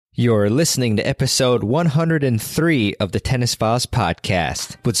You're listening to episode 103 of the Tennis Files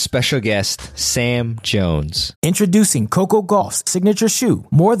podcast with special guest Sam Jones. Introducing Coco Gauff's signature shoe.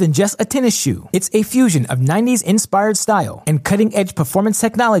 More than just a tennis shoe. It's a fusion of 90s inspired style and cutting-edge performance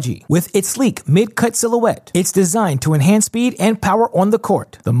technology. With its sleek mid-cut silhouette, it's designed to enhance speed and power on the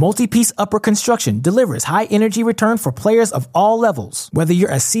court. The multi-piece upper construction delivers high energy return for players of all levels. Whether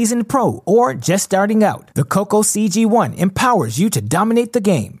you're a seasoned pro or just starting out, the Coco CG1 empowers you to dominate the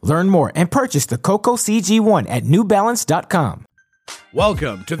game. Learn more and purchase the Coco CG1 at newbalance.com.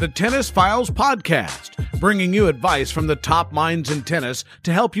 Welcome to the Tennis Files podcast, bringing you advice from the top minds in tennis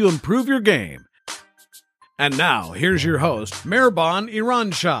to help you improve your game. And now, here's your host, Mirban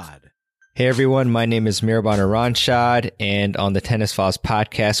Iranshad. Hey everyone, my name is Mirban Iranshad, and on the Tennis Files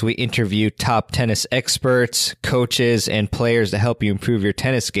podcast, we interview top tennis experts, coaches, and players to help you improve your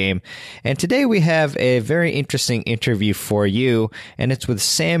tennis game. And today we have a very interesting interview for you, and it's with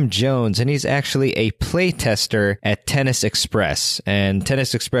Sam Jones, and he's actually a play tester at Tennis Express. And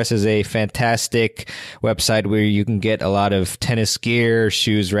Tennis Express is a fantastic website where you can get a lot of tennis gear,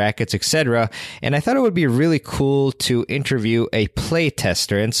 shoes, rackets, etc. And I thought it would be really cool to interview a play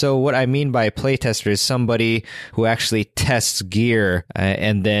tester. And so what I mean by a play tester is somebody who actually tests gear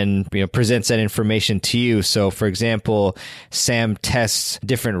and then presents that information to you. So for example, Sam tests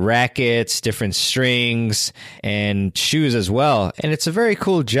different rackets, different strings, and shoes as well. And it's a very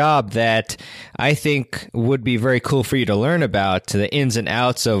cool job that I think would be very cool for you to learn about, to the ins and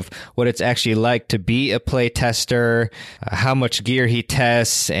outs of what it's actually like to be a play tester, how much gear he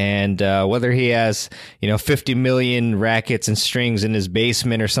tests, and whether he has 50 million rackets and strings in his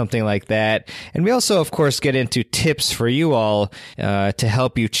basement or something like that. And we also, of course, get into tips for you all to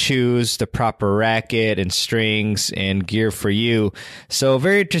help you choose the proper racket and strings and gear for you. So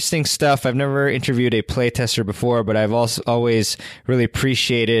very interesting stuff. I've never interviewed a playtester before, but I've also always really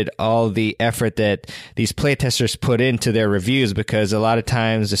appreciated all the effort that these playtesters put into their reviews, because a lot of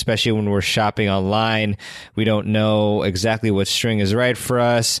times, especially when we're shopping online, we don't know exactly what string is right for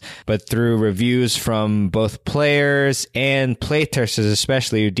us, but through reviews from both players and playtesters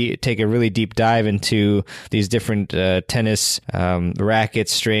especially, who take a really deep dive into these different tennis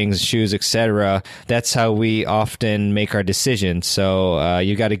rackets, strings, shoes, etc. That's how we often make our decisions. So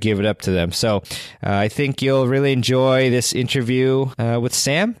you got to give it up to them. So I think you'll really enjoy this interview with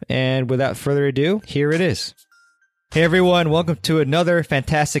Sam. And without further ado, here it is. Hey everyone, welcome to another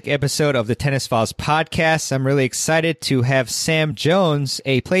fantastic episode of the Tennis Files podcast. I'm really excited to have Sam Jones,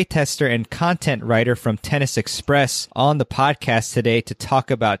 a playtester and content writer from Tennis Express, on the podcast today to talk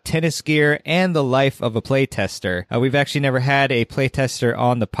about tennis gear and the life of a playtester. We've actually never had a playtester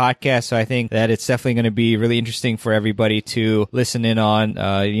on the podcast, so I think that it's definitely going to be really interesting for everybody to listen in on,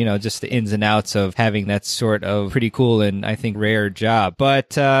 just the ins and outs of having that sort of pretty cool and I think rare job. But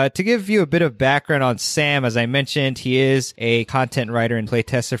to give you a bit of background on Sam, as I mentioned, he is a content writer and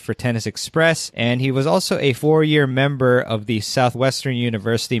playtester for Tennis Express, and he was also a 4-year member of the Southwestern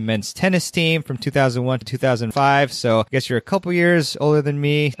University men's tennis team from 2001 to 2005. So I guess you're a couple years older than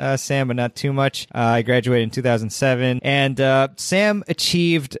me, Sam, but not too much. I graduated in 2007, and Sam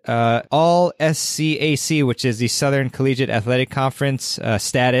achieved all SCAC, which is the Southern Collegiate Athletic Conference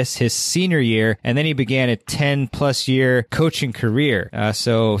status, his senior year, and then he began a 10-plus year coaching career.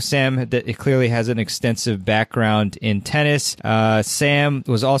 So Sam clearly has an extensive background in tennis. Sam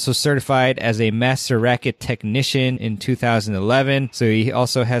was also certified as a master racket technician in 2011. So he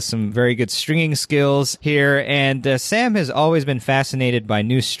also has some very good stringing skills here. And Sam has always been fascinated by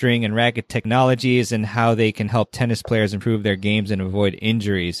new string and racket technologies and how they can help tennis players improve their games and avoid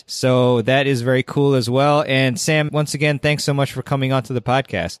injuries. So that is very cool as well. And Sam, once again, thanks so much for coming onto the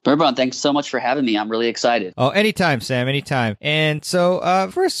podcast. Mirban, thanks so much for having me. I'm really excited. Oh, anytime, Sam, anytime. And so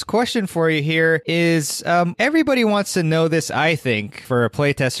first question for you here is everybody wants to know this, I think, for a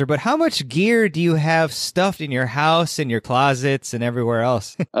playtester, but how much gear do you have stuffed in your house, in your closets, and everywhere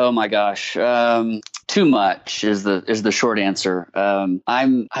else? Oh my gosh. Too much is the short answer.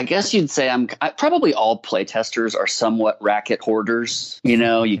 I guess you'd say probably all playtesters are somewhat racket hoarders.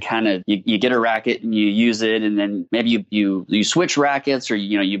 You kind of, you get a racket and you use it, and then maybe you switch rackets, or,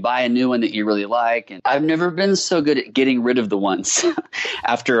 you buy a new one that you really like. And I've never been so good at getting rid of the ones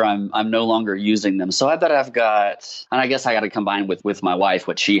after I'm no longer using them. So I bet I've got, and I guess I got to combine with my wife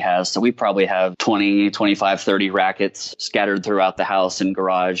what she has. So we probably have 20, 25, 30 rackets scattered throughout the house and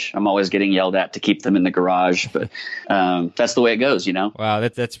garage. I'm always getting yelled at to keep them in the garage. But that's the way it goes, you know? Wow,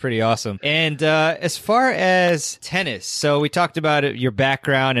 that's pretty awesome. And as far as tennis, so we talked about it, your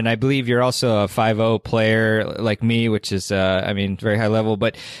background, and I believe you're also a 5-0 player like me, which is, very high level,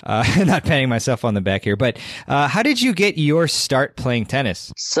 but not patting myself on the back here. But how did you get your start playing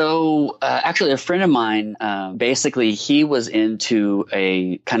tennis? So actually, a friend of mine, basically, he was into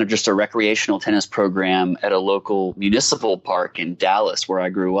a kind of just a recreational tennis program at a local municipal park in Dallas, where I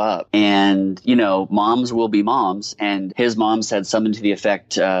grew up. And, you know, moms will be moms. And his mom said something to the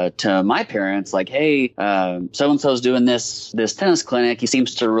effect to my parents, like, hey, so-and-so's doing this tennis clinic. He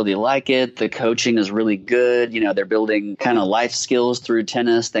seems to really like it. The coaching is really good. You know, they're building kind of life skills through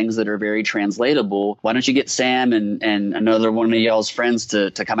tennis, things that are very translatable. Why don't you get Sam and another one of y'all's friends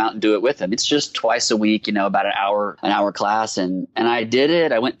to come out and do it with him? It's just twice a week, you know, about an hour class. And I did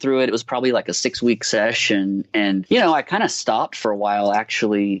it. I went through it. It was probably like a 6-week session. And, you know, I kind of stopped for a while,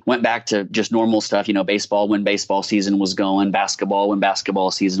 actually went back to just normal stuff, you know, baseball when baseball season was going, basketball when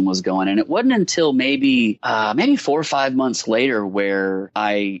basketball season was going. And it wasn't until maybe 4 or 5 months later where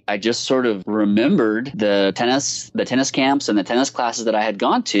I just sort of remembered the tennis camps and the tennis classes that I had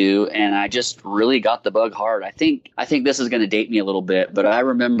gone to. And I just really got the bug hard. I think this is going to date me a little bit, but I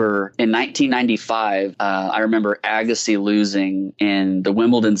remember in 1995, I remember Agassi losing in the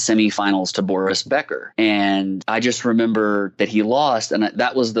Wimbledon semifinals to Boris Becker. And I just remember that he lost. And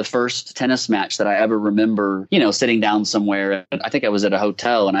that was the first tennis match that I ever remember, you know, sitting down somewhere. I think I was at a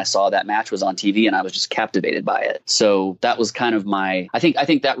hotel and I saw that match was on TV and I was just captivated by it. So that was kind of I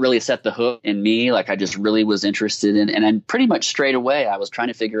think that really set the hook in me. Like I just really was interested in, and then pretty much straight away, I was trying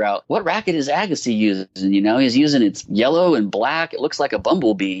to figure out what racket is Agassi using. You know, he's using it's yellow and black. It looks like a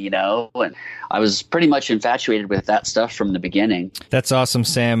bumblebee, you know, and I was pretty much infatuated with that stuff from the beginning. That's awesome,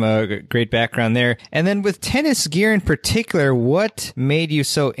 Sam. Great background there. And then with tennis gear in particular, what made you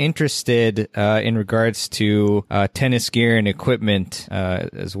so interested in regards to tennis gear and equipment,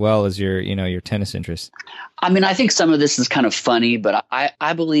 as well as your tennis interest? I mean, I think some of this is kind of funny, but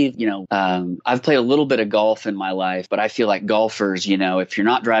I believe, you know, I've played a little bit of golf in my life, but I feel like golfers, you know, if you're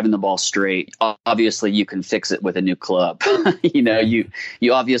not driving the ball straight, obviously you can fix it with a new club. You know, you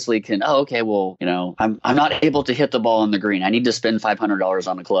obviously can, okay, well, you know, I'm not able to hit the ball on the green. I need to spend $500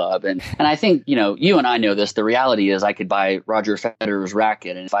 on a club. And I think, you know, you and I know this. The reality is I could buy Roger Federer's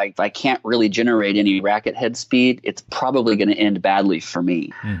racket. And if I can't really generate any racket head speed, it's probably going to end badly for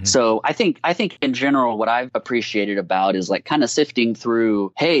me. Mm-hmm. So I think in general, what I've appreciated about is like kind of sifting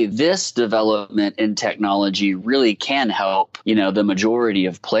through, hey, this development in technology really can help, you know, the majority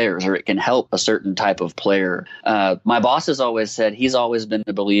of players, or it can help a certain type of player. My boss has always said he's always been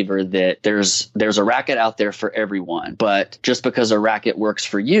a believer that there's a racket out there for everyone, but just because a racket works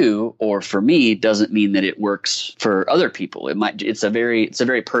for you or for me doesn't mean that it works for other people. It's a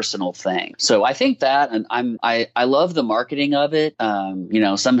very personal thing. So I think that, and I love the marketing of it. You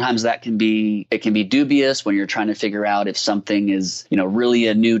know, sometimes it can be dubious when you're trying to figure out if something is, you know, really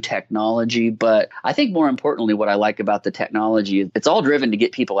a new technology. But I think more importantly, what I like about the technology is it's all driven to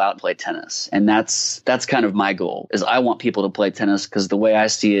get people out and play tennis. And that's kind of my goal, is I want people to play tennis, because the way I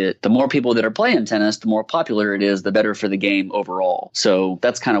see it, the more people that are playing tennis, the more popular it is, the better for the game overall. So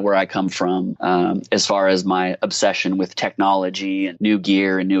that's kind of where I come from, as far as my obsession with technology and new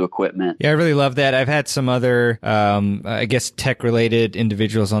gear and new equipment. Yeah, I really love that. I've had some other, I guess, tech-related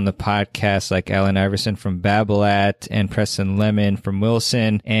individuals on the podcast, like Alan Iverson from Babolat and Preston Lemon from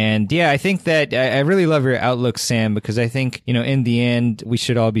Wilson. And yeah, I think that I really love your outlook, Sam, because I think, you know, in the end, we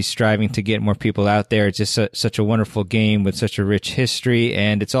should all be striving to get more people out there. It's just such a wonderful game with such a rich history.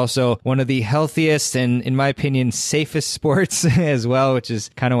 And it's also one of the healthiest and, in my opinion, safest sports as well, which is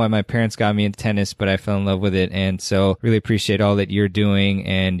kind of why my parents got me into tennis, but I fell in love with it. And so really appreciate all that you're doing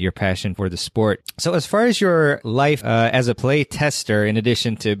and your passion for the sport. So as far as your life as a play tester, in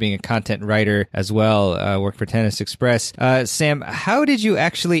addition to being a content writer as well, work for Tennis Express, Sam, how did you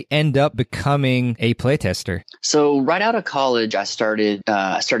actually end up becoming a play tester? So right out of college, I started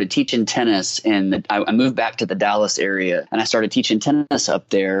teaching tennis, and I moved back to the Dallas area, and I started teaching tennis up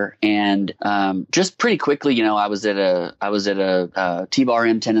there. And just pretty quickly, you know, I was at a T-Bar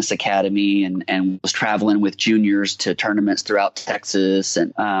M Tennis Academy, and was traveling with juniors to tournaments throughout Texas,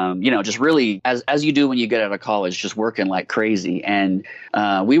 and you know, just really as you do when you get out of college, just working like crazy. And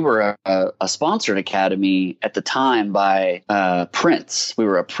we were a sponsored academy at the time by Prince. We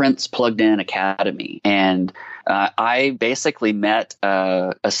were a Prince plugged in academy, and I basically met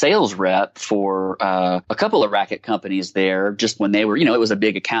a sales rep for a couple of racket companies there just when they were, it was a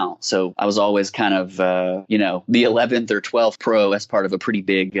big account. So I was always kind of, the 11th or 12th pro as part of a pretty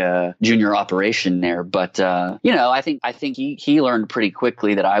big junior operation there. But, I think he learned pretty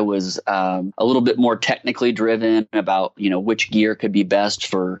quickly that I was a little bit more technically driven about, which gear could be best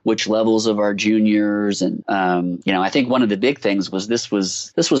for which levels of our juniors. And, I think one of the big things was this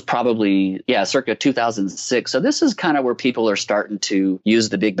was probably, circa 2006. So this is kind of where people are starting to use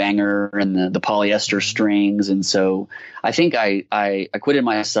the big banger and the polyester strings. And so I think I acquitted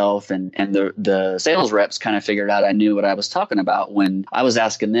myself and the sales reps kind of figured out I knew what I was talking about when I was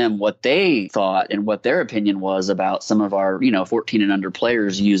asking them what they thought and what their opinion was about some of our, 14 and under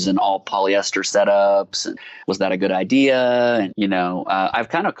players using all polyester setups. And was that a good idea? And, I've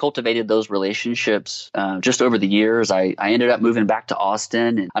kind of cultivated those relationships just over the years. I ended up moving back to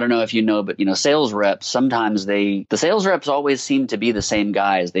Austin. And I don't know if you know, but, sales reps, sometimes the sales reps always seem to be the same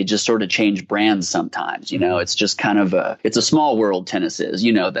guys. They just sort of change brands sometimes. It's just kind of it's a small world, tennis is.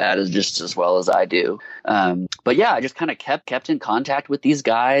 That is just as well as I do. But yeah, I just kind of kept in contact with these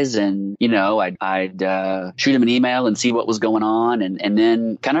guys and, I'd shoot them an email and see what was going on. And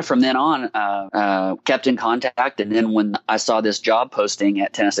then kind of from then on, kept in contact. And then when I saw this job posting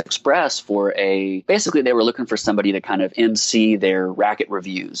at Tennis Express basically they were looking for somebody to kind of MC their racket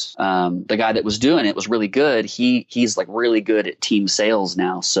reviews. The guy that was doing it was really good. He's like really good at team sales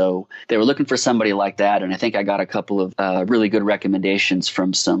now. So they were looking for somebody like that. And I think I got a couple of really good recommendations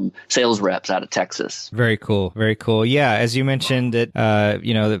from some sales reps out of Texas. Very cool. Very cool. Yeah. As you mentioned that,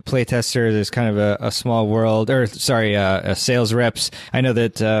 the playtester is kind of a small world, sales reps. I know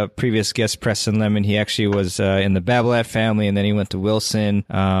that previous guest Preston Lemon, he actually was in the Babolat family and then he went to Wilson.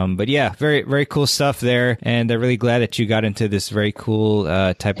 But yeah, very, very cool stuff there. And I'm really glad that you got into this very cool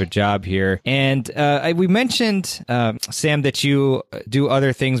type of job here. And we mentioned, Sam, that you do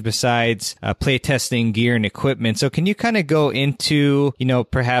other things besides play testing gear and equipment. So can you kind of go into,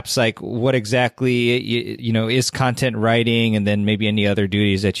 perhaps like what exactly, is content writing and then maybe any other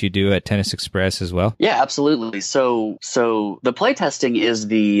duties that you do at Tennis Express as well? Yeah, absolutely. So the play testing is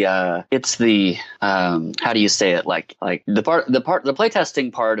how do you say it? Like the play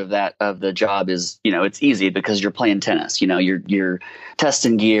testing part of the job is, it's easy because you're playing tennis, you're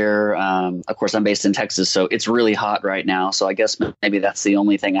testing gear. Of course, I'm based in Texas, so it's really hot right now. So I guess maybe that's the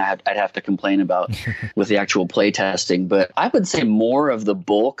only thing I'd have to complain about with the actual play testing. But I would say more of the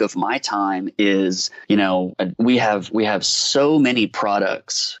bulk of my time is, we have so many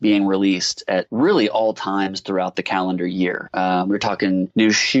products being released at really all times throughout the calendar year. We're talking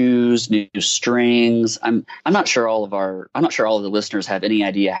new shoes, new strings. I'm not sure all of the listeners have any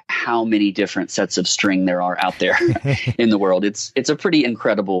idea how many different sets of string there are out there in the world. It's a pretty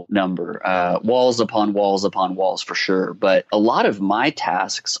incredible number, walls upon walls upon walls for sure. But a lot of my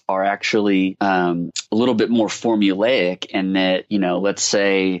tasks are actually a little bit more formulaic in that, let's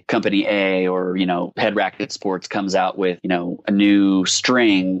say company A or, Head Racket Sports comes out with, a new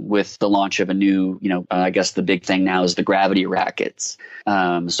string with the launch of a new, I guess the big thing now is the gravity rackets.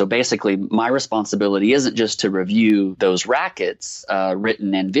 So basically my responsibility isn't just to review those rackets,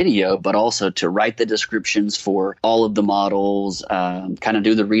 written and video, but also to write the descriptions for all of the models, kind of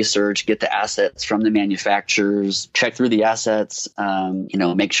do the research, get the assets from the manufacturers, check through the assets,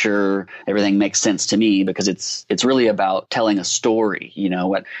 make sure everything makes sense to me because it's really about telling a story.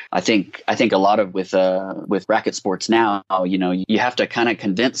 What I think a lot of with racket sports now, you have to kind of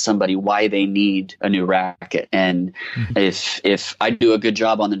convince somebody why they need a new racket. And if I do a good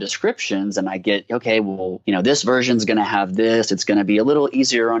job on the descriptions and I get, okay, well, this version's going to have this, it's going to be a little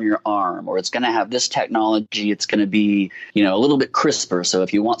easier on your arm, or it's going to have this technology, it's going to be, a little bit crisper. So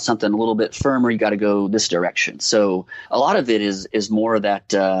if you want something a little bit firmer, you got to go this direction. So a lot of it is more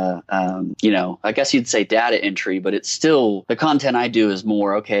that, I guess you'd say data entry, but it's still the content I do is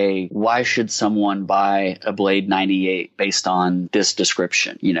more, okay, why should someone buy a Blade 98 based on this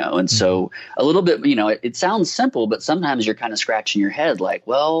description, And so a little bit, it sounds simple, but sometimes you're kind of scratching your head like,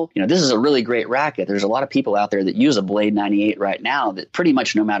 well, this is a really great racket. There's a lot of people out there that use a Blade 98 right now that pretty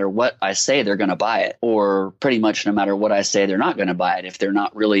much no matter what I say, they're going to buy it, or pretty much no matter what I say, they're not going to buy it if they're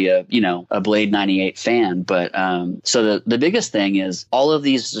not really a Blade 98 fan. But so the biggest thing is all of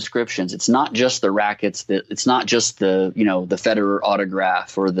these descriptions. It's not just the rackets, it's not just the Federer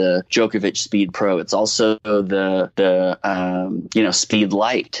autograph or the Djokovic Speed Pro. It's also the Speed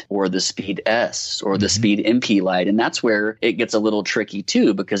Light or the Speed S or the Speed MP Light. And that's where it gets a little tricky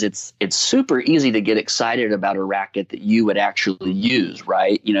too, because it's super easy to get excited about a racket that you would actually use,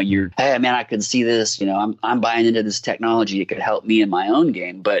 right? hey man, I could see this, I'm buying into this technology. It could help me in my own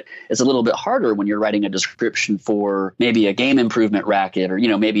game. But it's a little bit harder when you're writing a description for maybe a game improvement racket, or,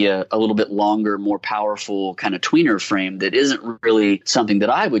 maybe a little bit longer, more powerful kind of tweener frame that isn't really something that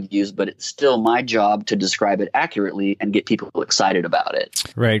I would use, but it's still my job to describe it accurately and get people excited about it.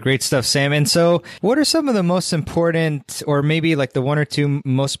 Right. Great stuff, Sam. And so what are some of the most important, or maybe like the one or two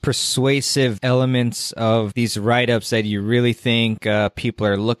most persuasive elements of these write-ups that you really think people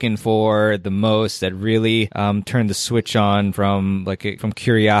are looking for the most, that really turn the switch on from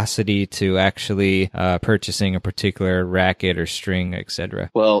curiosity to actually purchasing a particular racket or string, etc.?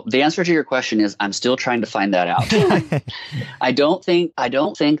 Well, the answer to your question is I'm still trying to find that out. I don't think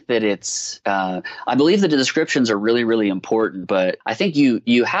that it's I believe that the descriptions are really, really important, but I think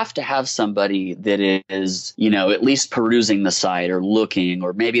you have to have somebody that is, at least perusing the site or looking,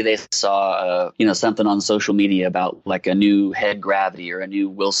 or maybe they saw something on social media about like a new head gravity or a new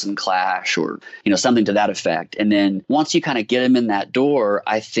Wilson Clash, or something to that effect. And then once you kind of get them in that door,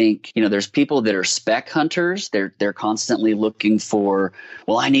 I think there's people that are spec hunters. They're constantly looking for,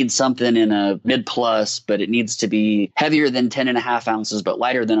 well, I need something in a mid plus, but it needs to be heavier than 10.5 ounces, but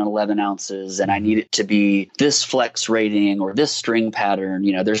lighter than 11 ounces. And I need it to be this flex rating or this string pattern.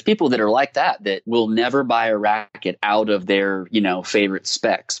 There's people that are like that will never buy a racket out of their, favorite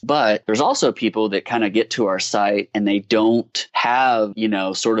specs. But there's also people that kind of get to our site and they don't have,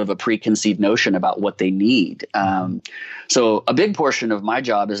 sort of a preconceived notion about what they need. So a big portion of my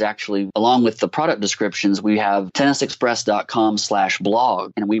job is actually, along with the product descriptions, we have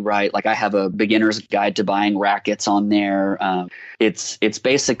tennisexpress.com/blog, and we write, I have a beginner's guide to buying rackets on there. It's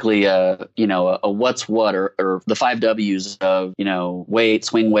basically a what's what, or the 5 W's of, weight,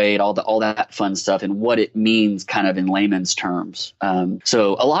 swing weight, all that fun stuff, and what it means kind of in layman's terms.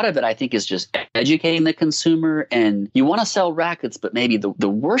 So a lot of it, I think, is just educating the consumer. And you want to sell rackets, but maybe the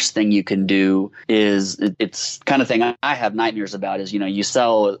worst thing you can do is, it's kind of thing I have nightmares about, is, you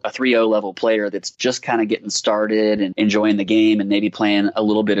sell a 3.0 level player that's just kind of getting started and enjoying the game and maybe playing a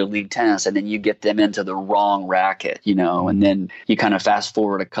little bit of league tennis, and then you get them into the wrong racket, and then you kind of fast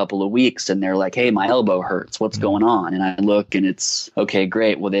forward a couple of weeks and they're like, hey, my elbow hurts. What's going on? And I look and it's, okay,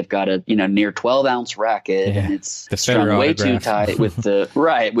 great. Well, they've got a, near 12 ounce racket, and it's strung way too tight with the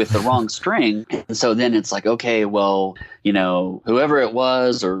wrong string. And so then it's like, okay, well, whoever it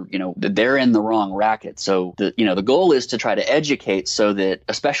was, or, they're in the wrong racket. So the goal is to try to educate, so that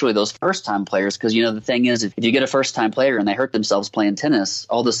especially those first time players, because, the thing is, if you get a first time player and they hurt themselves playing tennis,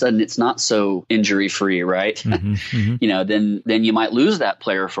 all of a sudden it's not so injury free, right? Then you might lose that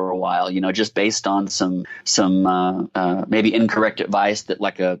player for a while, just based on some maybe incorrect advice that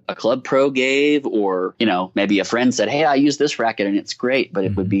like a club pro gave, or, maybe a friend said, hey, I use this racket and it's great, but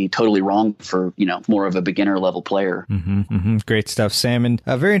it would be totally wrong for, more of a beginner level player. Great stuff, Sam. And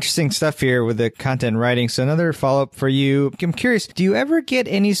very interesting stuff here with the content writing. So another follow-up for you. I'm curious, do you ever get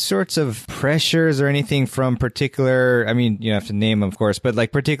any sorts of pressures or anything from particular, you have to name them, of course, but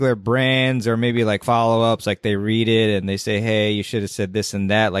like particular brands, or maybe like follow-ups, like they read it and they say, hey, you should have said this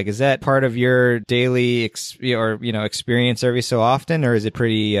and that. Like, is that part of your daily experience every so often, or is it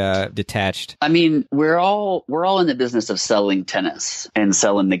pretty detached? We're all in the business of selling tennis and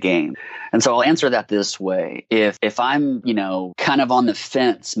selling the game. And so I'll answer that this way. If I'm, kind of on the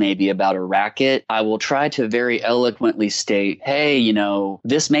fence maybe about a racket, I will try to very eloquently state, hey,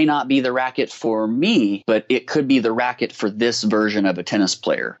 this may not be the racket for me, but it could be the racket for this version of a tennis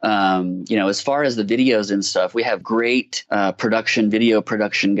player. As far as the videos and stuff, we have great video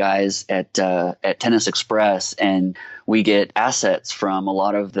production guys at Tennis Express, and we get assets from a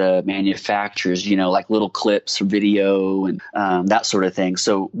lot of the manufacturers, like little clips, video, and that sort of thing.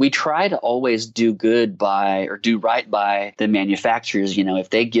 So we try to always do right by the manufacturers. If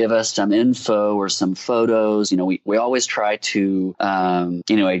they give us some info or some photos, we always try to,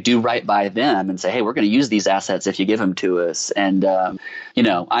 do right by them and say, hey, we're going to use these assets if you give them to us. And,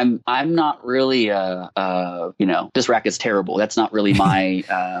 I'm not really, this racket's terrible. That's not really my,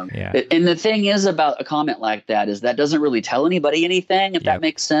 And the thing is about a comment like that is that doesn't really tell anybody anything, if that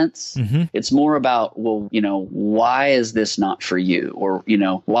makes sense. It's more about, well, why is this not for you? Or,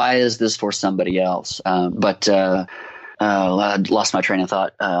 why is this for somebody else? I lost my train of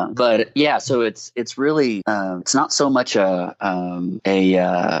thought. But yeah, so it's really, it's not so much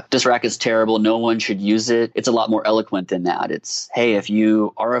this racket's terrible, no one should use it. It's a lot more eloquent than that. It's, hey, if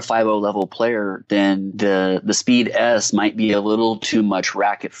you are a 5.0 level player, then the Speed S might be a little too much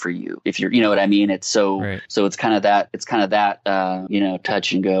racket for you. If you're, what I mean? It's so it's kind of that,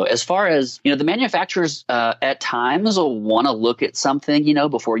 touch and go. As far as, the manufacturers, at times will want to look at something,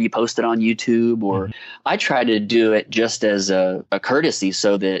 before you post it on YouTube, or I try to do it just just as a courtesy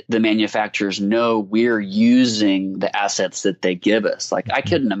so that the manufacturers know we're using the assets that they give us. Like I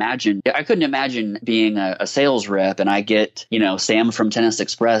couldn't imagine being a sales rep and I get, Sam from Tennis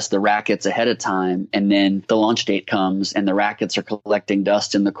Express, the rackets ahead of time, and then the launch date comes and the rackets are collecting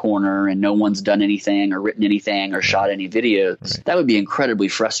dust in the corner and no one's done anything or written anything or shot any videos. Right. That would be incredibly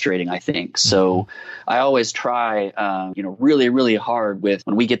frustrating, I think. So I always try, really, really hard with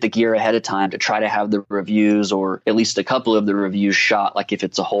when we get the gear ahead of time to try to have the reviews or at least a couple of the reviews shot. Like if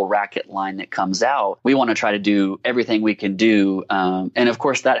it's a whole racket line that comes out, we want to try to do everything we can do. And of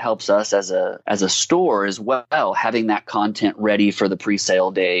course that helps us as a store as well, having that content ready for the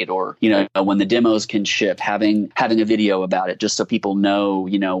pre-sale date or, when the demos can ship, having a video about it just so people know,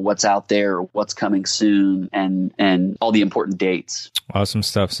 what's out there or what's coming soon and all the important dates. Awesome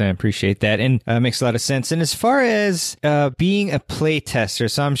stuff, Sam. Appreciate that. And makes a lot of sense. And as far as being a play tester,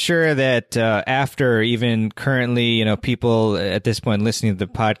 so I'm sure that after even currently, people at this point listening to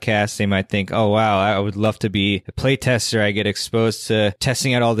the podcast, they might think, oh, wow, I would love to be a play tester. I get exposed to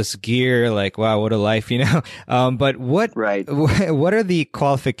testing out all this gear. Like, wow, what a life, But what are the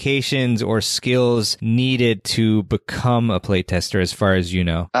qualifications or skills needed to become a play tester as far as you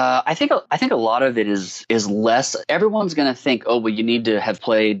know? I think a lot of it is less. Everyone's going to think, oh, well, you need to have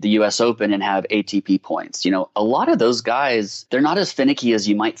played the US Open and have ATP points. A lot of those guys, they're not as finicky as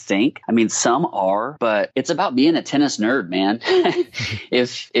you might think. I mean, some are, but it's about being a tennis nerd, man.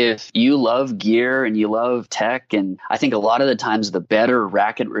 If you love gear and you love tech, and I think a lot of the times the better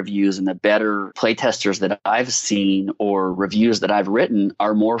racket reviews and the better play testers that I've seen or reviews that I've written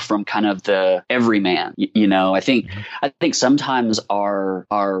are more from kind of the everyman. I think sometimes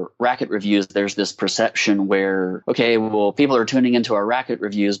our racket reviews, there's this perception where, okay, well, people are tuning into our racket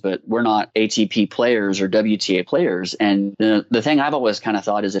reviews, but we're not ATP players or WTA players. And the thing I've always kind of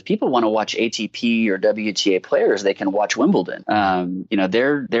thought is if people want to watch ATP or WTA players, they can watch Wimbledon.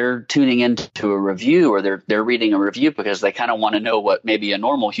 They're tuning into a review or they're reading a review because they kind of want to know what maybe a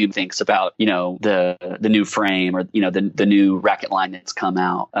normal human thinks about, the new frame or, the new racket line that's come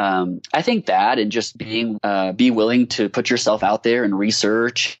out. I think that and just be willing to put yourself out there and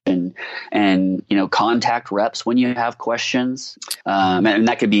research and contact reps when you have questions. And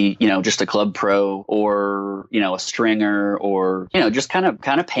that could be, just a club pro or, a stringer or, just kind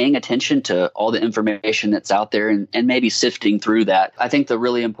of paying attention to all the information that's out there and maybe sifting through that. I think the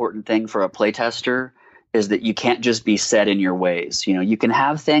really important thing for a playtester is that you can't just be set in your ways. You can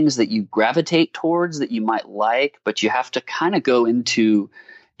have things that you gravitate towards that you might like, but you have to kind of go into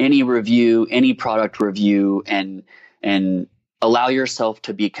any review, any product review and allow yourself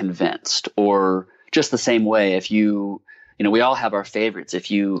to be convinced. Or just the same way, if we all have our favorites. If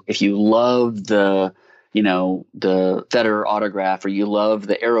you love the Federer autograph or you love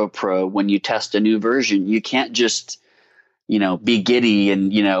the Aero Pro, when you test a new version, you can't just, be giddy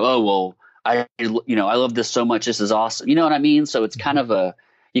and, oh, well, I love this so much. This is awesome. You know what I mean? So it's kind of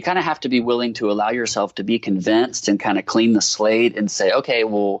you kind of have to be willing to allow yourself to be convinced and kind of clean the slate and say, okay,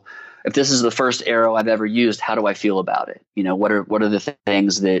 well, if this is the first Aero I've ever used, how do I feel about it? What are the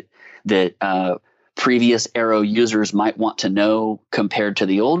things that previous Aero users might want to know compared to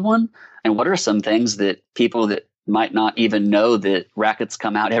the old one? And what are some things that people that might not even know that rackets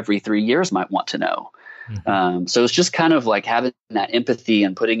come out every 3 years might want to know? So it's just kind of like having that empathy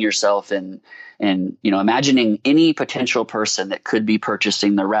and putting yourself in and, imagining any potential person that could be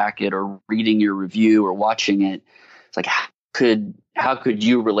purchasing the racket or reading your review or watching it. It's like, how could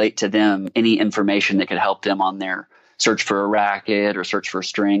you relate to them? Any information that could help them on their search for a racket or search for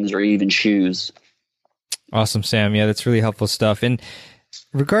strings or even shoes. Awesome, Sam. Yeah, that's really helpful stuff. And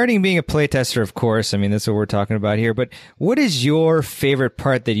regarding being a playtester, of course, I mean, that's what we're talking about here, but what is your favorite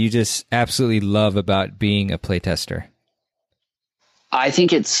part that you just absolutely love about being a playtester? I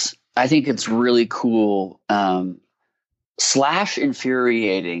think it's really cool, /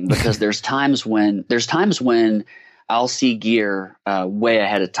 infuriating because there's times when I'll see gear way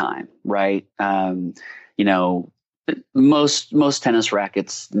ahead of time, right? Most tennis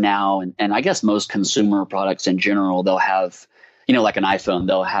rackets now, and I guess most consumer products in general, they'll have, like an iPhone,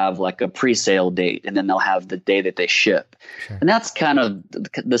 they'll have like a pre-sale date and then they'll have the day that they ship. Sure. And that's kind of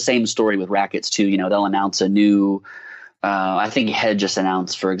the same story with rackets too. They'll announce a new, I think Head just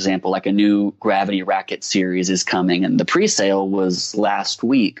announced, for example, like a new Gravity racket series is coming and the pre-sale was last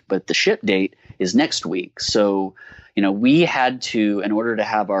week, but the ship date is next week. So, we had to, in order to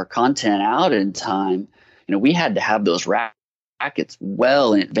have our content out in time, we had to have those rackets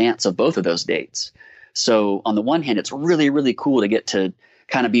well in advance of both of those dates. So on the one hand, it's really, really cool to get to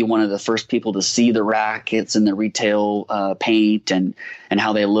kind of be one of the first people to see the rackets and the retail paint and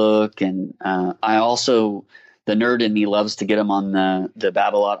how they look. And I also, nerd in me loves to get them on the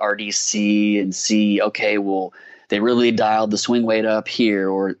Babolat RDC and see, okay, well, they really dialed the swing weight up here,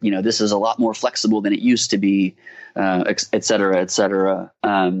 or, this is a lot more flexible than it used to be, et cetera, et cetera.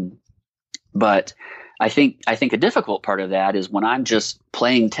 But I think a difficult part of that is when I'm just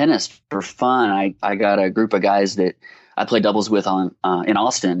playing tennis for fun. I got a group of guys that I play doubles with in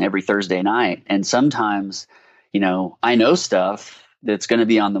Austin every Thursday night. And sometimes, I know stuff that's going to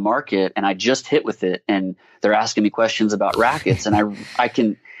be on the market and I just hit with it and they're asking me questions about rackets. And I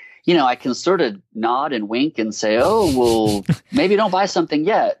can sort of nod and wink and say, oh, well, maybe don't buy something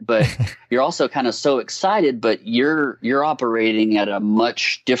yet, but you're also kind of so excited, but you're operating at a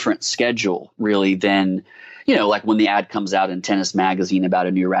much different schedule really than, like when the ad comes out in Tennis Magazine about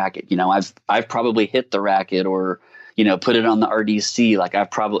a new racket. I've probably hit the racket or, put it on the RDC. Like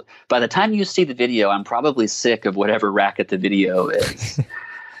by the time you see the video, I'm probably sick of whatever racket the video is.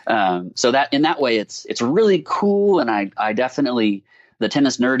 So that in that way, it's really cool. And I definitely, the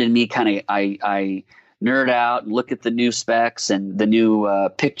tennis nerd in me I nerd out and look at the new specs and the new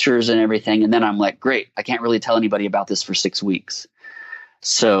pictures and everything. And then I'm like, great, I can't really tell anybody about this for 6 weeks.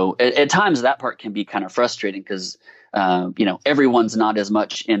 So at times that part can be kind of frustrating because, everyone's not as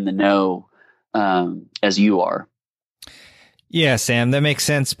much in the know as you are. Yeah, Sam, that makes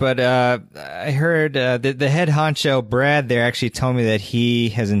sense. But I heard the head honcho, Brad, there actually told me that he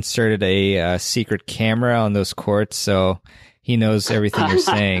has inserted a secret camera on those courts. So he knows everything you're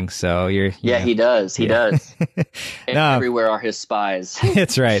saying. So he does. He does. No, everywhere are his spies.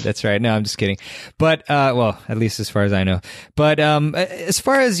 That's right. No, I'm just kidding. But, well, at least as far as I know. But, as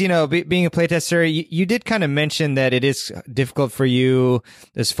far as, being a playtester, you did kind of mention that it is difficult for you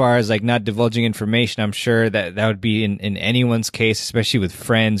as far as like not divulging information. I'm sure that would be in anyone's case, especially with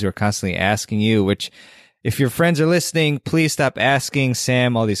friends who are constantly asking you, which, if your friends are listening, please stop asking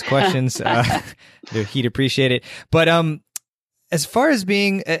Sam all these questions. He'd appreciate it. But, as far as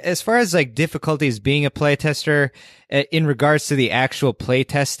like difficulties being a playtester in regards to the actual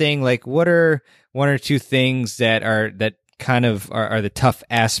playtesting, like what are one or two things that are the tough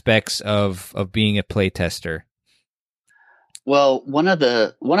aspects of being a playtester? Well, one of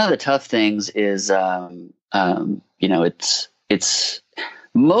the tough things is, it's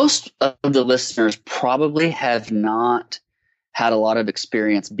most of the listeners probably have not had a lot of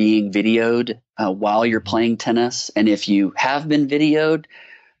experience being videoed while you're playing tennis. And if you have been videoed,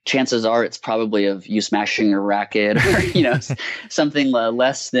 chances are it's probably of you smashing a racket or, something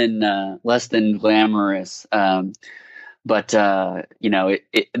less than glamorous. But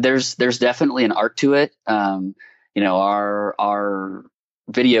there's definitely an art to it. Our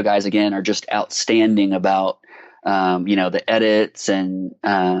video guys, again, are just outstanding about, the edits. And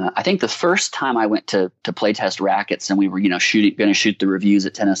I think the first time I went to play test rackets and we were, going to shoot the reviews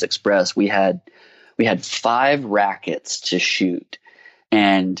at Tennis Express, we had 5 rackets to shoot.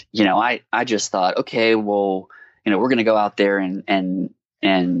 And, I just thought, okay, well, we're going to go out there and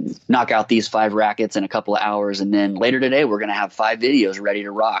knock out these 5 rackets in a couple of hours. And then later today, we're going to have 5 videos ready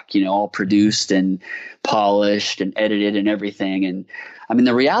to rock, all produced and polished and edited and everything. And I mean,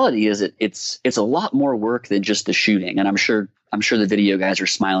 the reality is it's a lot more work than just the shooting. And I'm sure the video guys are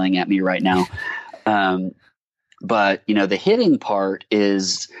smiling at me right now. But the hitting part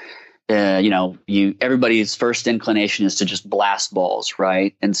is, everybody's first inclination is to just blast balls,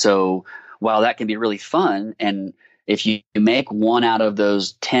 right? And so while that can be really fun, and if you make 1 out of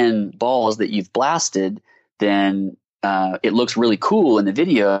those 10 balls that you've blasted, then it looks really cool in the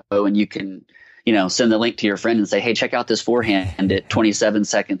video, and you can, send the link to your friend and say, hey, check out this forehand at 27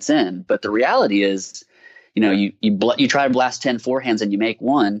 seconds in. But the reality is, you try to blast 10 forehands and you make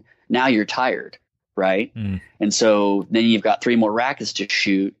 1. Now you're tired, right? And so then you've got 3 more rackets to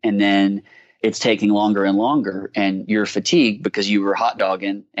shoot, and then it's taking longer and longer, and you're fatigued because you were hot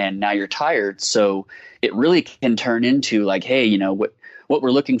dogging and now you're tired. So it really can turn into like, hey, what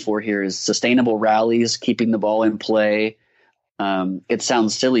we're looking for here is sustainable rallies, keeping the ball in play. It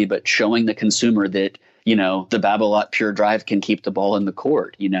sounds silly, but showing the consumer that, the Babolat Pure Drive can keep the ball in the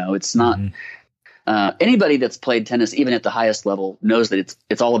court. It's not anybody that's played tennis, even at the highest level, knows that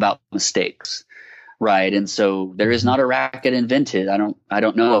it's all about mistakes. Right. And so there is not a racket invented. I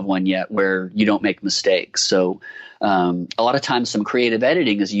don't know of one yet where you don't make mistakes. So a lot of times some creative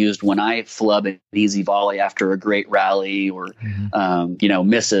editing is used when I flub an easy volley after a great rally or,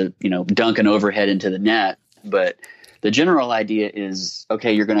 miss a, dunk an overhead into the net. But the general idea is,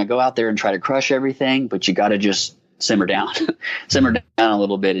 okay, you're going to go out there and try to crush everything, but you got to just simmer down a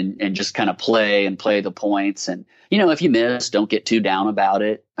little bit and just kind of play the points. And, if you miss, don't get too down about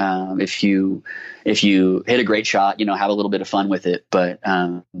it. If you hit a great shot, have a little bit of fun with it. But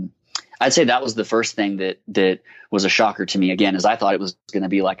I I'd say that was the first thing that was a shocker to me, again, is I thought it was going to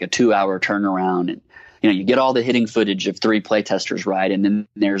be like a 2-hour turnaround. And, you get all the hitting footage of 3 playtesters, right? And then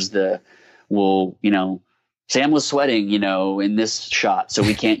there's Sam was sweating, in this shot, so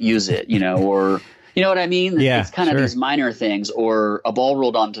we can't use it, or, you know what I mean? Yeah, it's kind of these minor things, or a ball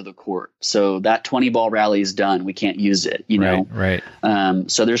rolled onto the court. So that 20 ball rally is done. We can't use it, know? Right.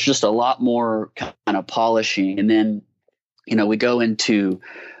 So there's just a lot more kind of polishing. And then, we go into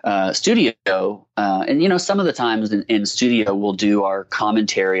studio, and some of the times in studio we'll do our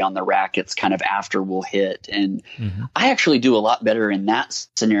commentary on the rackets kind of after we'll hit, and I actually do a lot better in that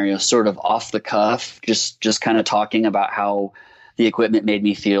scenario, sort of off the cuff, just kind of talking about how the equipment made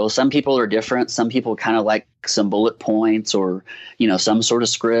me feel. Some people are different. Some people kind of like some bullet points or some sort of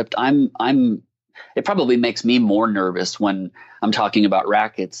script. It probably makes me more nervous when I'm talking about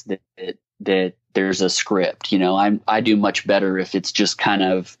rackets that there's a script. I do much better if it's just kind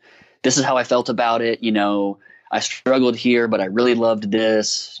of, this is how I felt about it. I struggled here, but I really loved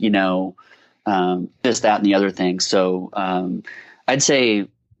this, this, that, and the other thing. So I'd say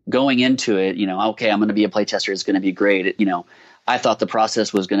going into it, okay, I'm going to be a playtester. It's going to be great. I thought the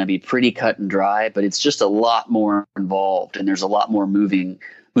process was going to be pretty cut and dry, but it's just a lot more involved, and there's a lot more moving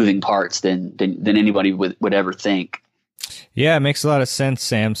parts than anybody would ever think. Yeah, it makes a lot of sense,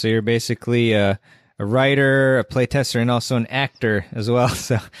 Sam. So you're basically a writer, a playtester, and also an actor as well.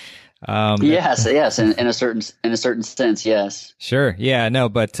 So yes, in a certain sense, yes. Sure. Yeah. No,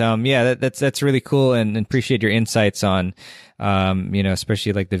 but that's really cool, and appreciate your insights on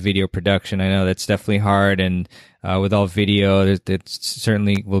especially like the video production. I know that's definitely hard, and with all video, it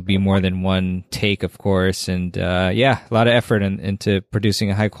certainly will be more than one take, of course, and a lot of effort into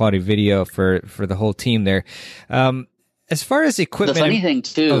producing a high quality video for the whole team there. As far as equipment, the funny thing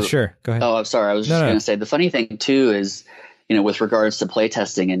too. Oh, sure. Go ahead. Oh, I'm sorry. I was just going to say the funny thing too is, with regards to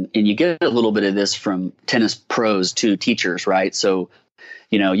playtesting, and you get a little bit of this from tennis pros too, teachers, right? So,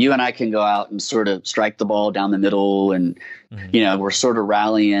 you and I can go out and sort of strike the ball down the middle, and we're sort of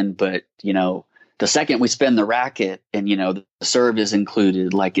rallying, but the second we spin the racket and the serve is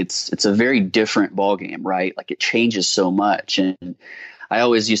included, like it's a very different ball game, right? Like it changes so much. And I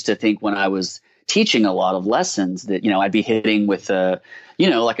always used to think when I was teaching a lot of lessons that, I'd be hitting with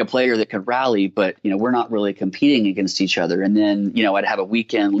like a player that could rally, but, we're not really competing against each other. And then, I'd have a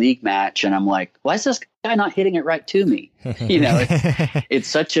weekend league match and I'm like, why is this guy not hitting it right to me? It's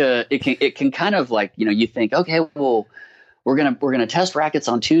such it can kind of like, you think, okay, well, we're going to test rackets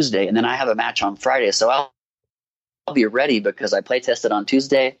on Tuesday, and then I have a match on Friday. So I'll be ready because I play tested on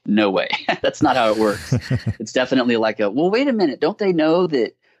Tuesday. No way. That's not how it works. It's definitely like well, wait a minute. Don't they know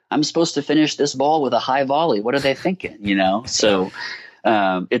that I'm supposed to finish this ball with a high volley? What are they thinking? So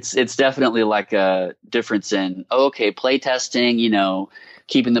it's definitely like a difference in, play testing,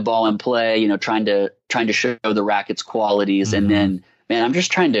 keeping the ball in play, trying to show the racket's qualities. And then, man, I'm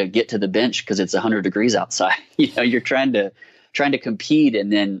just trying to get to the bench because it's 100 degrees outside. You're trying to compete,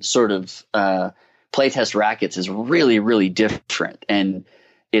 and then sort of play test rackets is really, really different. And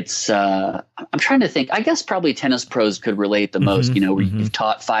it's I'm trying to think. I guess probably tennis pros could relate the most. Where you've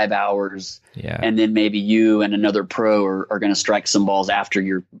taught 5 hours, and then maybe you and another pro are going to strike some balls after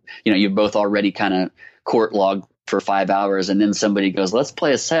you've both already kind of court logged for 5 hours, and then somebody goes, "Let's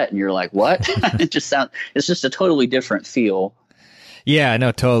play a set," and you're like, "What?" It's just a totally different feel. Yeah,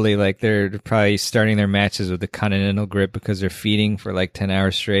 no, totally. Like they're probably starting their matches with a continental grip because they're feeding for like 10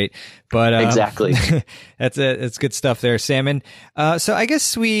 hours straight. But exactly, that's good stuff there, Sam. And so I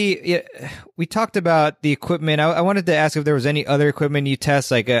guess we talked about the equipment. I wanted to ask if there was any other equipment you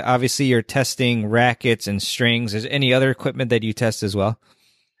test. Like obviously you're testing rackets and strings. Is any other equipment that you test as well?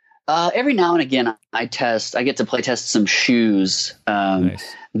 Every now and again, I get to play test some shoes. Nice.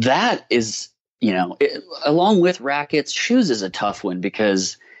 That is. Along with rackets, shoes is a tough one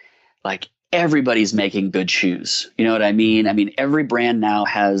because like everybody's making good shoes. You know what I mean? I mean, every brand now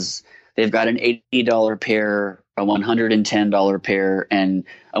they've got an $80 pair, a $110 pair, and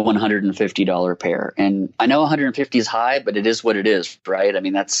a $150 pair. And I know 150 is high, but it is what it is, right? I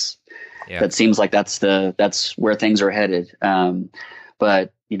mean, that seems like that's where things are headed.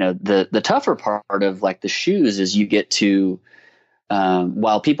 But the tougher part of like the shoes is you get to,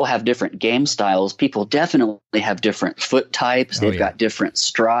 while people have different game styles, people definitely have different foot types. They've got different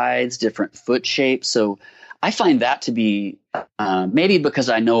strides, different foot shapes. So I find that to be maybe because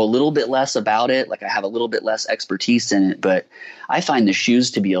I know a little bit less about it, like I have a little bit less expertise in it, but I find the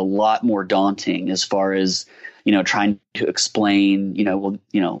shoes to be a lot more daunting as far as, trying to explain,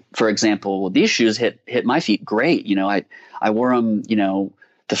 for example, these shoes hit my feet great. I wore them,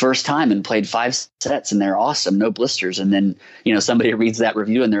 the first time and played 5 sets and they're awesome, no blisters. And then, somebody reads that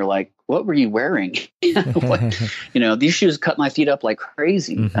review and they're like, what were you wearing? These shoes cut my feet up like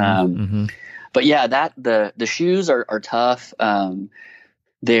crazy. But yeah, the shoes are tough.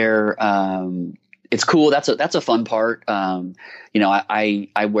 They're it's cool. That's a fun part.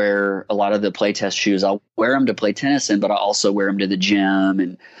 I wear a lot of the playtest shoes. I'll wear them to play tennis in, but I also wear them to the gym,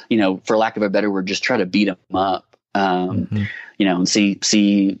 and for lack of a better word, just try to beat them up. And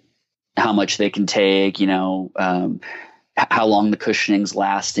see how much they can take. How long the cushioning's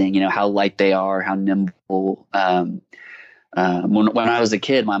lasting. How light they are, how nimble. When I was a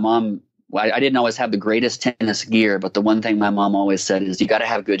kid, my mom. I didn't always have the greatest tennis gear, but the one thing my mom always said is you got to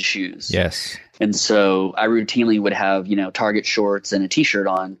have good shoes. Yes. And so I routinely would have, Target shorts and a t-shirt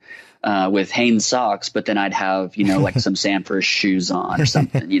on with Hanes socks, but then I'd have, like some Sanford shoes on or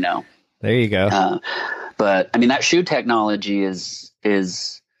something, There you go. But I mean, that shoe technology is,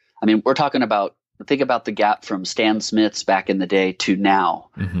 we're talking about, think about the gap from Stan Smith's back in the day to now.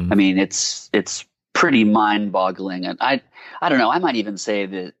 I mean, it's pretty mind boggling. And I don't know, I might even say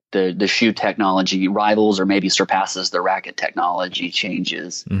that the shoe technology rivals or maybe surpasses the racket technology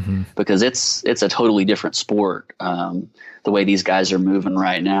changes because it's a totally different sport. The way these guys are moving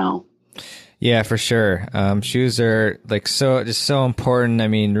right now. Yeah, for sure. Shoes are just so important. I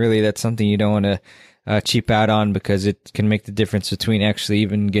mean, really, that's something you don't want to cheap out on because it can make the difference between actually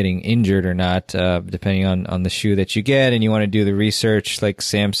even getting injured or not, depending on the shoe that you get. And you want to do the research, like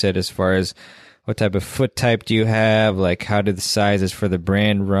Sam said, as far as what type of foot type do you have? Like, how do the sizes for the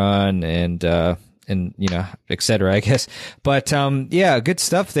brand run, and et cetera, I guess. But yeah, good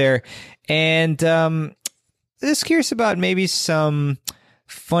stuff there. And just curious about maybe some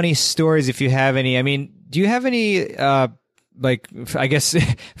funny stories if you have any. I mean, do you have any I guess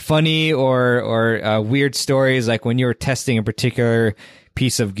funny or weird stories, like when you were testing a particular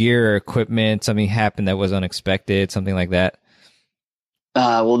piece of gear or equipment, something happened that was unexpected, something like that?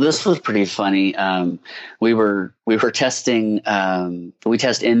 Well, this was pretty funny. We were testing, we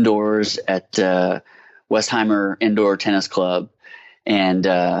test indoors at, Westheimer Indoor Tennis Club and,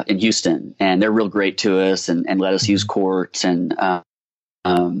 in Houston, and they're real great to us and let us use courts. And,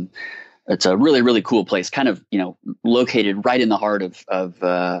 it's a really, really cool place, kind of, located right in the heart of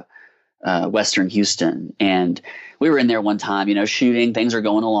Western Houston. And we were in there one time, shooting, things are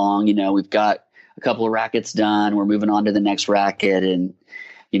going along, we've got a couple of rackets done. We're moving on to the next racket, and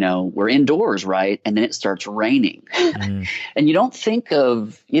we're indoors, right? And then it starts raining. And you don't think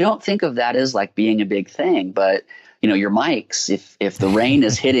of that as like being a big thing, but your mics, if the rain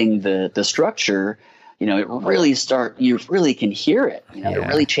is hitting the structure, it really you really can hear it. It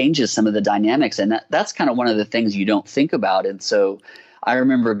really changes some of the dynamics, and that's kind of one of the things you don't think about. And so I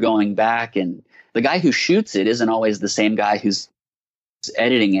remember going back, and the guy who shoots it isn't always the same guy who's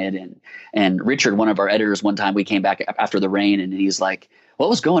editing it. And Richard, one of our editors, one time we came back after the rain, and he's like, what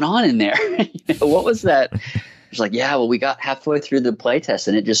was going on in there? What was that? It's like, yeah, well, we got halfway through the playtest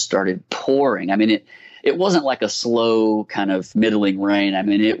and it just started pouring. I mean, it wasn't like a slow kind of middling rain. I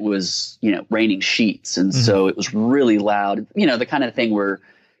mean, it was, raining sheets. And so it was really loud, the kind of thing where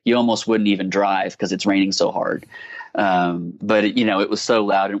you almost wouldn't even drive because it's raining so hard. But it was so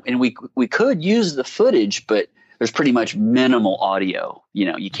loud, and we could use the footage, but there's pretty much minimal audio.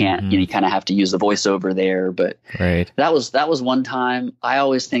 You can't, you kind of have to use the voiceover there, but right. That was one time. I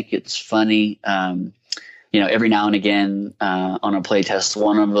always think it's funny. Every now and again, on a play test,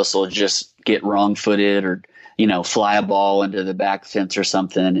 one of us will just get wrong footed or, fly a ball into the back fence or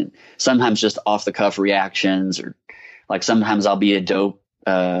something. And sometimes just off the cuff reactions, or like sometimes I'll be a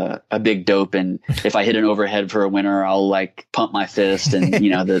big dope. And if I hit an overhead for a winner, I'll like pump my fist, and,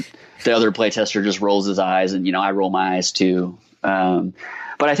 the other playtester just rolls his eyes, and, I roll my eyes too. But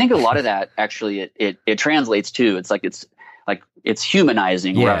I think a lot of that actually, it translates too. It's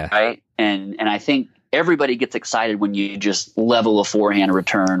humanizing, right? And I think everybody gets excited when you just level a forehand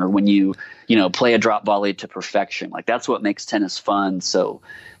return, or when you play a drop volley to perfection. Like, that's what makes tennis fun. So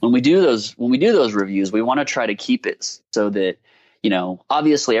when we do those reviews, we want to try to keep it so that,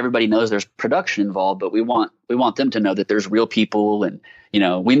 obviously everybody knows there's production involved, but we want them to know that there's real people, and,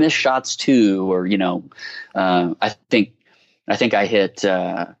 we miss shots too, or, I think I hit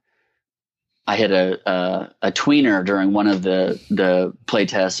a tweener during one of the play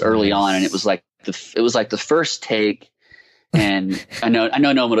tests early on, and it was like the first take, and I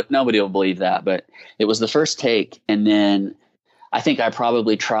know nobody will believe that, but it was the first take, and then I think I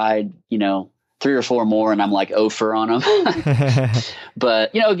probably tried 3 or 4 more, and I'm like 0 for on them.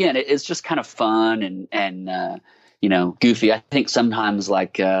 But again, it's just kind of fun and goofy. I think sometimes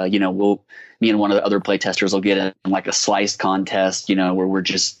me and one of the other play testers will get in like a slice contest, where we're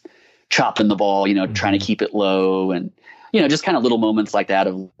just chopping the ball, trying to keep it low, and just kind of little moments like that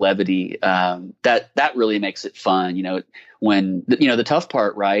of levity, that really makes it fun. When the tough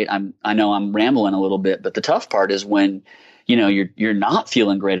part, right? I know I'm rambling a little bit, but the tough part is when, you're not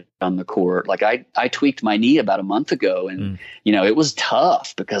feeling great on the court. Like I tweaked my knee about a month ago, and it was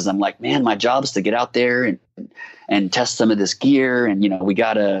tough because I'm like, man, my job's to get out there and test some of this gear, and we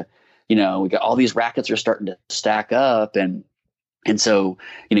got all these rackets are starting to stack up, and so,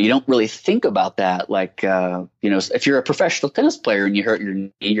 you don't really think about that. Like, if you're a professional tennis player and you hurt your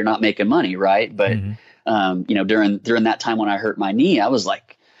knee, you're not making money. Right. But, during that time when I hurt my knee, I was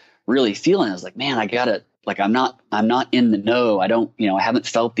like really I was like, man, I'm not in the know. I don't, I haven't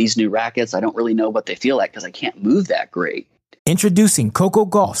felt these new rackets. I don't really know what they feel like because I can't move that great. Introducing Coco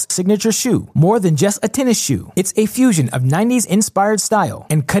Gauff's signature shoe. More than just a tennis shoe, it's a fusion of 90s inspired style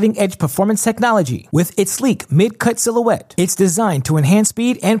and cutting-edge performance technology. With its sleek mid-cut silhouette, it's designed to enhance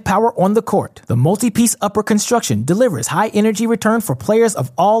speed and power on the court. The multi-piece upper construction delivers high-energy return for players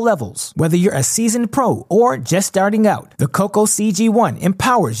of all levels. Whether you're a seasoned pro or just starting out, the Coco CG1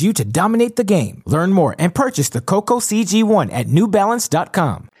 empowers you to dominate the game. Learn more and purchase the Coco CG1 at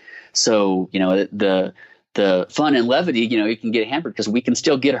NewBalance.com. So, the fun and levity, you can get hampered because we can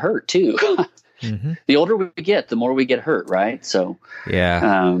still get hurt too. The older we get, the more we get hurt. Right. So,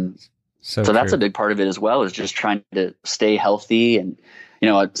 yeah. So that's a big part of it as well, is just trying to stay healthy. And,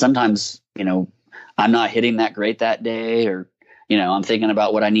 sometimes, I'm not hitting that great that day, or, I'm thinking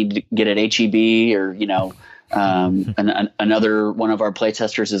about what I need to get at HEB, or, another one of our play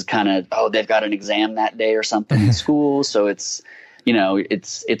testers is kind of, they've got an exam that day or something in school. So it's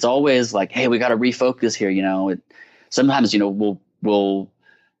always like, hey, we got to refocus here. Sometimes, we'll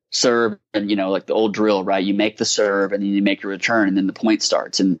serve and, like the old drill, right? You make the serve and then you make your return and then the point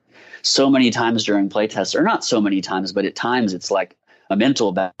starts. And so many times during play tests, or not so many times, but at times it's like a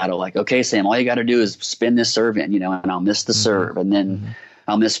mental battle. Like, okay, Sam, all you got to do is spin this serve in, and I'll miss the serve, and then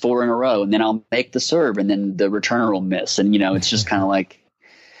I'll miss 4 in a row, and then I'll make the serve, and then the returner will miss. And, it's just kind of like,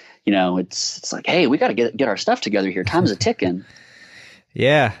 it's like, hey, we got to get our stuff together here. Time's a ticking.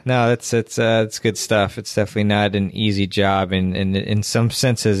 Yeah, no, it's good stuff. It's definitely not an easy job, and in some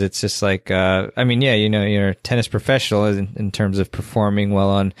senses, it's just like, you're a tennis professional in terms of performing well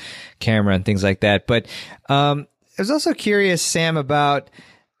on camera and things like that. But I was also curious, Sam, about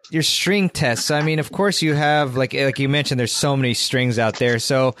your string tests. I mean, of course, you have like you mentioned, there's so many strings out there.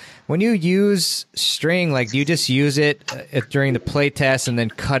 So when you use string, do you just use it during the play test and then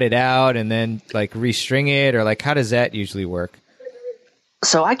cut it out and then restring it, or how does that usually work?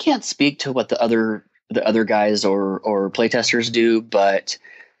 So I can't speak to what the other guys or playtesters do, but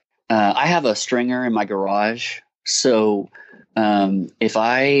I have a stringer in my garage. So if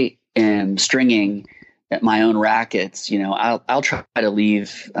I am stringing at my own rackets, I'll try to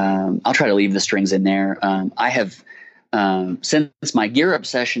leave the strings in there. I have since my gear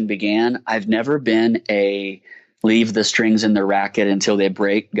obsession began, I've never been a leave the strings in the racket until they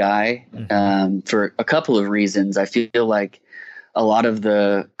break guy, for a couple of reasons. I feel like a lot of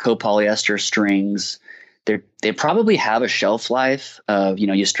the copolyester strings, they probably have a shelf life of,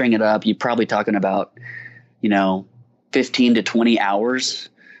 you string it up, you're probably talking about, 15 to 20 hours,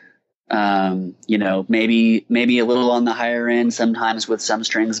 maybe a little on the higher end, sometimes with some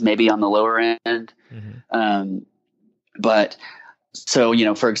strings, maybe on the lower end. But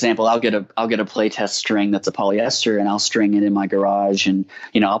so, for example, I'll get a play test string that's a polyester, and I'll string it in my garage, and,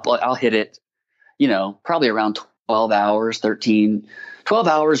 I'll hit it, probably around 12 hours, 12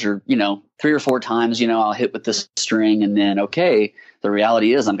 hours, or, 3 or 4 times, I'll hit with this string, and then, okay, the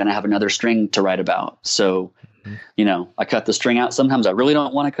reality is I'm going to have another string to write about. So, I cut the string out. Sometimes I really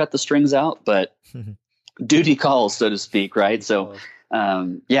don't want to cut the strings out, but duty calls, so to speak. Right. So,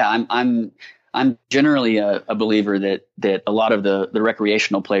 I'm generally a believer that a lot of the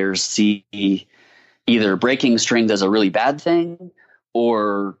recreational players see either breaking strings as a really bad thing,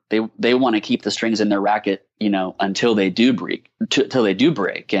 or they want to keep the strings in their racket, until they do break,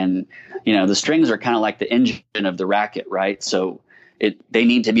 And, the strings are kind of like the engine of the racket, right? So they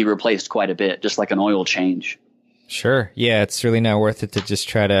need to be replaced quite a bit, just like an oil change. Sure. Yeah, it's really not worth it to just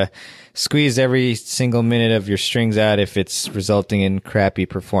try to squeeze every single minute of your strings out if it's resulting in crappy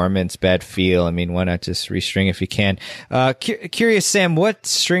performance, bad feel. I mean, why not just restring if you can? Curious, Sam, what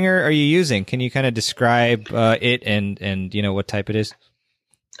stringer are you using? Can you kind of describe it and what type it is?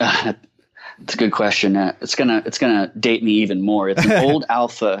 It's a good question. It's gonna date me even more. It's an old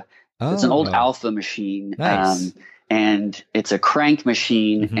Alpha. Oh. It's an old Alpha machine. Nice. And it's a crank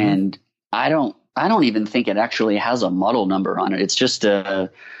machine, and I don't even think it actually has a model number on it. It's just a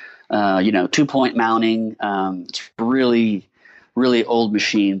 2-point mounting. It's really, really old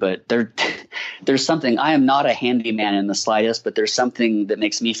machine, but there's something, I am not a handyman in the slightest, but there's something that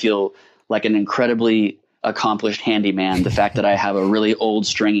makes me feel like an incredibly accomplished handyman. The fact that I have a really old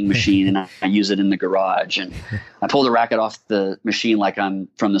stringing machine and I use it in the garage, and I pull the racket off the machine like I'm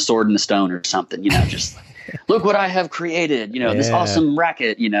from the Sword and the Stone or something, just look what I have created, this awesome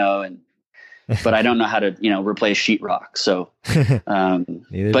racket, but I don't know how to, replace sheetrock. So,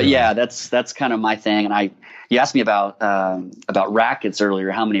 but yeah, that's kind of my thing. And you asked me about rackets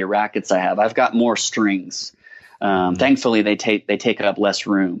earlier, how many rackets I have. I've got more strings. Thankfully they take up less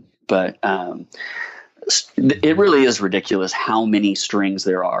room, but, it really is ridiculous how many strings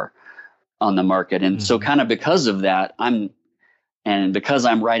there are on the market. And so kind of because of that, because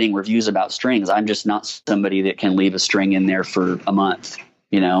I'm writing reviews about strings, I'm just not somebody that can leave a string in there for a month,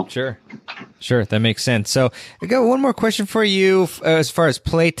 Sure. That makes sense. So I got one more question for you as far as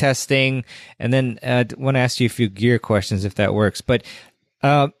play testing, and then I want to ask you a few gear questions if that works. But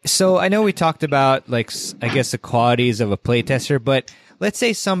so I know we talked about the qualities of a play tester, but let's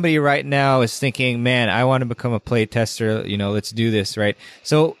say somebody right now is thinking, man, I want to become a play tester, let's do this, right?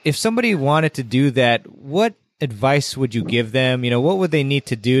 So if somebody wanted to do that, what advice would you give them? What would they need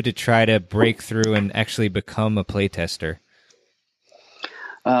to do to try to break through and actually become a play tester?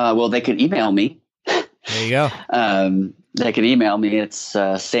 Well, they could email me. There you go. They can email me. It's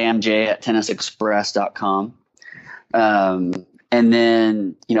samj@tennisexpress.com. And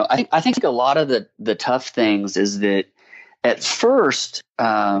then, I think a lot of the tough things is that at first,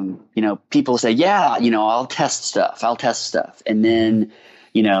 people say, yeah, I'll test stuff. And then,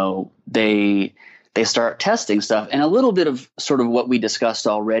 they start testing stuff, and a little bit of sort of what we discussed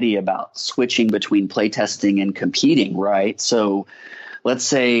already about switching between playtesting and competing, right? So let's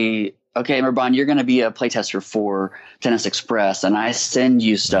say, okay, Merbon, you're going to be a playtester for Tennis Express, and I send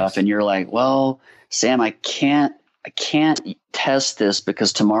you stuff, and you're like, well, Sam, I can't test this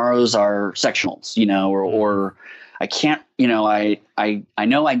because tomorrow's our sectionals, or I can't, I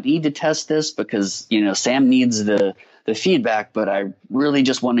know I need to test this because, Sam needs the feedback, but I really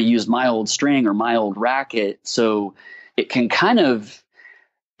just want to use my old string or my old racket. So it can kind of,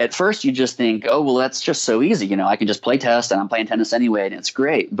 at first you just think, oh, well, that's just so easy. I can just play test and I'm playing tennis anyway, and it's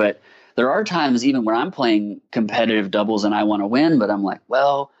great. But there are times even when I'm playing competitive doubles and I want to win, but I'm like,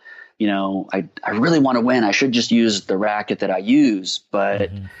 well, I really want to win. I should just use the racket that I use,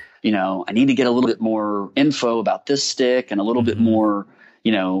 but I need to get a little bit more info about this stick and a little bit more,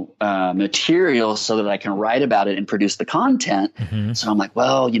 material so that I can write about it and produce the content. So I'm like,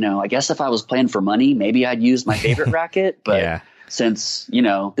 well, I guess if I was playing for money, maybe I'd use my favorite racket, but since,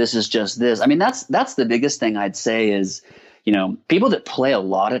 this is just this, I mean, that's the biggest thing I'd say is, people that play a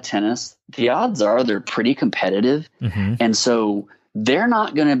lot of tennis, the odds are they're pretty competitive. And so they're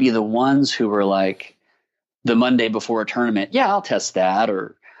not going to be the ones who are like the Monday before a tournament. Yeah, I'll test that.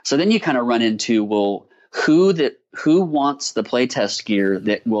 Or so then you kind of run into, well, who wants the playtest gear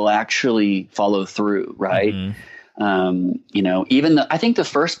that will actually follow through, right? I think the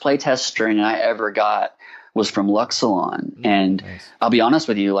first playtest string I ever got was from Luxilon, and I'll be honest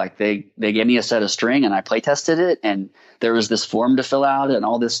with you, like they gave me a set of string and I playtested it, and there was this form to fill out and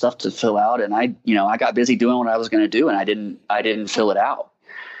all this stuff to fill out, and I got busy doing what I was going to do, and I didn't fill it out.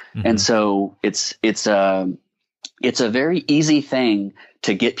 And so it's a very easy thing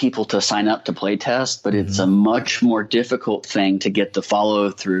to get people to sign up to play test, but it's a much more difficult thing to get the follow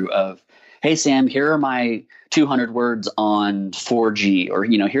through of, hey, Sam, here are my 200 words on 4G, or,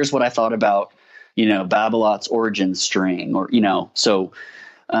 here's what I thought about, Babolat's origin string, or, so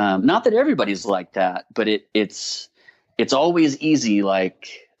not that everybody's like that, but it's always easy.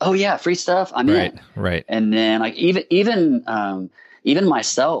 Like, oh yeah, free stuff, I'm in. Right. And then like even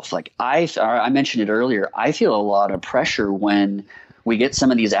myself, like I mentioned it earlier, I feel a lot of pressure when we get some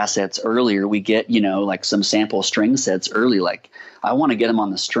of these assets earlier. We get, like some sample string sets early. Like I want to get them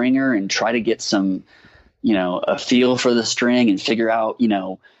on the stringer and try to get some, a feel for the string and figure out,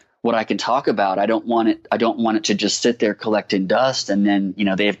 what I can talk about. I don't want it to just sit there collecting dust. And then,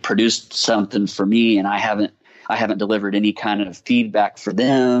 they've produced something for me and I haven't delivered any kind of feedback for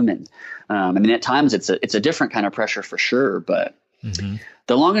them. And, at times it's a different kind of pressure for sure, but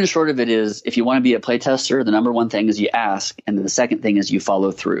the long and short of it is, if you want to be a playtester, the number one thing is you ask, and then the second thing is you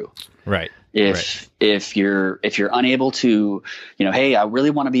follow through. Right. If you're unable to, hey, I really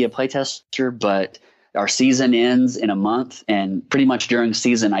want to be a playtester, but our season ends in a month, and pretty much during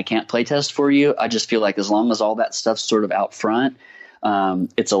season I can't playtest for you. I just feel like as long as all that stuff's sort of out front,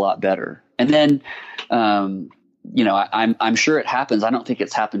 it's a lot better. And then, I'm sure it happens. I don't think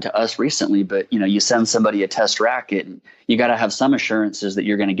it's happened to us recently, but you send somebody a test racket and you got to have some assurances that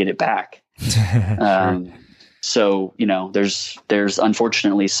you're going to get it back. So, there's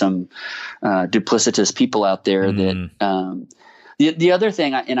unfortunately some duplicitous people out there that the other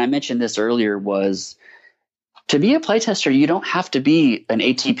thing, and I mentioned this earlier, was to be a playtester, you don't have to be an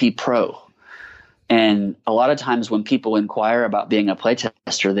ATP pro. And a lot of times when people inquire about being a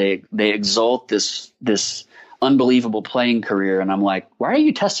playtester, they exalt this unbelievable playing career. And I'm like, why are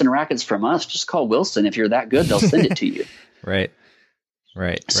you testing rackets from us? Just call Wilson. If you're that good, they'll send it to you. Right.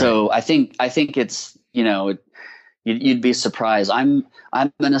 So I think it's, you'd be surprised. I'm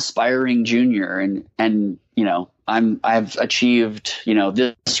an aspiring junior and I've achieved,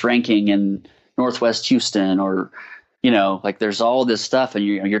 this ranking in Northwest Houston, or, there's all this stuff, and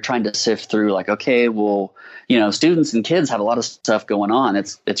you're trying to sift through like, okay, well, students and kids have a lot of stuff going on.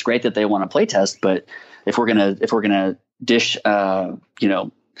 It's great that they want to play test, but if we're gonna dish,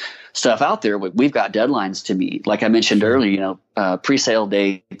 stuff out there, we've got deadlines to meet. Like I mentioned earlier, pre-sale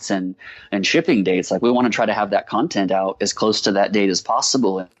dates and shipping dates. Like we want to try to have that content out as close to that date as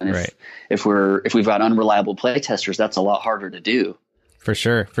possible. And if we've got unreliable play testers, that's a lot harder to do. For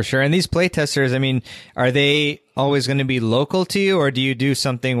sure. And these play testers, I mean, are they always going to be local to you, or do you do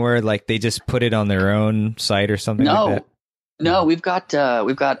something where like they just put it on their own site or something like that? No, we've got a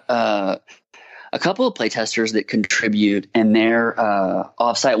couple of playtesters that contribute, and they're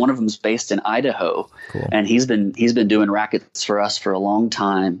offsite. One of them is based in Idaho, and he's been doing rackets for us for a long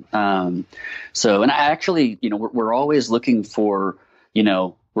time. And I actually, we're always looking for,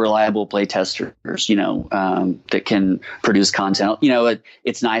 reliable playtesters, that can produce content.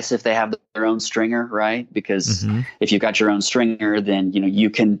 It's nice if they have their own stringer, right? Because if you've got your own stringer, then you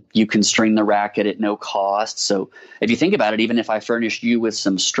can string the racket at no cost. So if you think about it, even if I furnished you with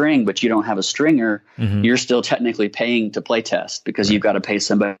some string, but you don't have a stringer, you're still technically paying to play test because you've got to pay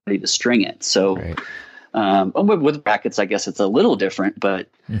somebody to string it. So with rackets, I guess it's a little different, but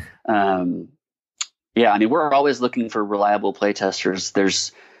yeah, I mean, we're always looking for reliable playtesters.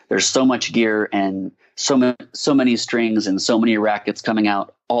 There's so much gear and so many strings and so many rackets coming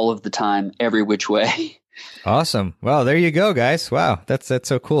out all of the time, every which way. Awesome. Well, there you go, guys. Wow, that's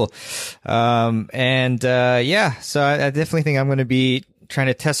so cool. So I definitely think I'm going to be trying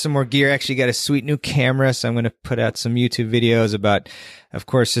to test some more gear. Actually got a sweet new camera, so I'm going to put out some YouTube videos about, of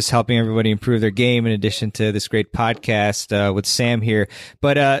course, just helping everybody improve their game in addition to this great podcast with Sam here.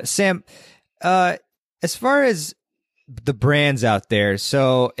 But Sam, as far as the brands out there,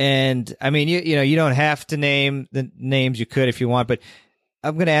 and I mean, you don't have to name the names. You could if you want, but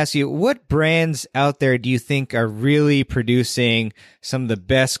I'm going to ask you, what brands out there do you think are really producing some of the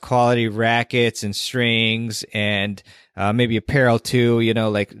best quality rackets and strings and maybe apparel too,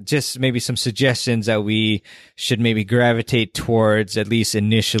 like just maybe some suggestions that we should maybe gravitate towards, at least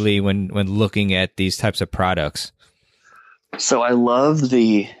initially when looking at these types of products? So I love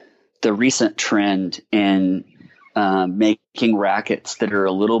the recent trend in making rackets that are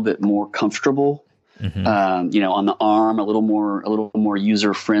a little bit more comfortable, on the arm, a little more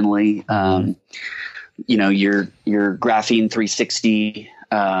user friendly. Your Graphene 360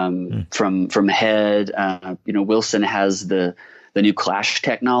 from Head. Wilson has the new Clash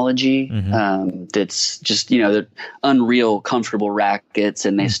technology that's just the unreal comfortable rackets,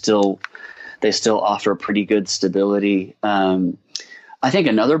 and they still offer pretty good stability. I think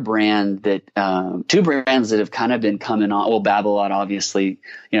another brand that, two brands that have kind of been coming on, well, Babolat, obviously,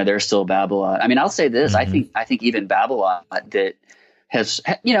 they're still Babolat. I mean, I'll say this, I think even Babolat that has,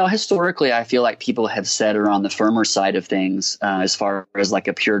 historically, I feel like people have said are on the firmer side of things, as far as like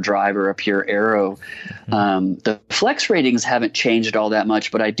a pure drive or a pure arrow. The flex ratings haven't changed all that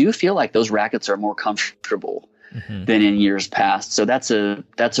much, but I do feel like those rackets are more comfortable than in years past. So that's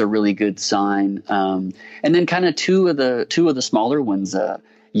a really good sign. And then kind of two of the smaller ones,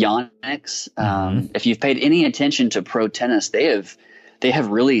 Yonex. If you've paid any attention to pro tennis, they have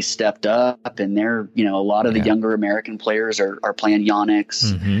really stepped up, and they're, a lot of the younger American players are playing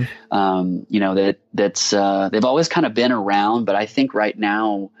Yonex. They've always kind of been around, but I think right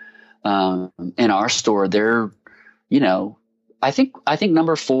now, in our store, they're, I think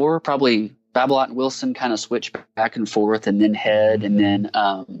number 4, probably Babolat and Wilson kind of switch back and forth, and then Head, and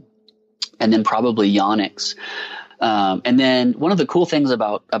then probably Yonex. And then one of the cool things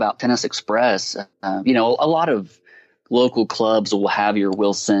about Tennis Express, a lot of local clubs will have your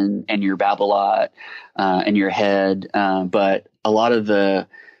Wilson and your Babolat and your Head, but a lot of the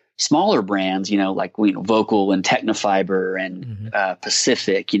smaller brands, like Vocal and Technofiber and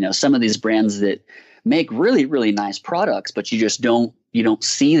Pacific, some of these brands that make really, really nice products, but you just don't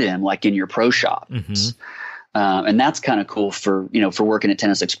see them like in your pro shops. And that's kind of cool for working at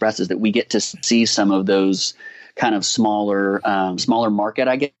Tennis Express, is that we get to see some of those kind of smaller market,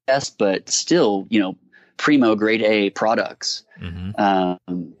 I guess, but still, primo grade A products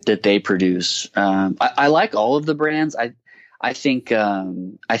that they produce. I like all of the brands. I think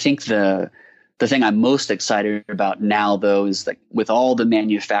the thing I'm most excited about now, though, is that with all the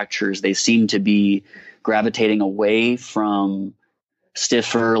manufacturers, they seem to be gravitating away from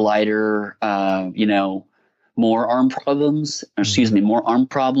stiffer, lighter, more arm problems,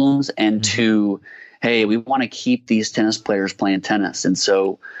 and to, hey, we want to keep these tennis players playing tennis. And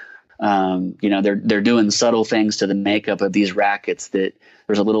so, they're doing subtle things to the makeup of these rackets that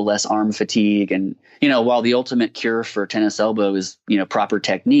there's a little less arm fatigue. And, while the ultimate cure for tennis elbow is, proper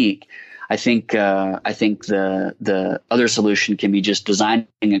technique, I think the other solution can be just designing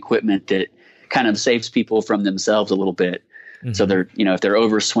equipment that kind of saves people from themselves a little bit. So they're, if they're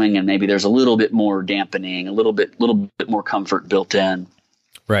overswinging, maybe there's a little bit more dampening, a little bit more comfort built in.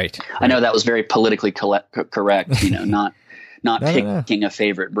 Right. I know that was very politically correct, not picking a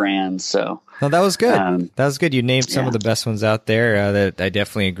favorite brand. So no, that was good. That was good. You named some of the best ones out there that I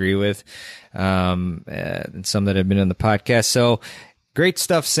definitely agree with, and some that have been on the podcast. So great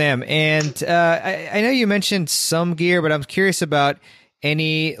stuff, Sam. And I know you mentioned some gear, but I'm curious about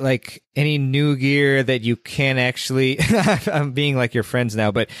any new gear that you can actually, I'm being like your friends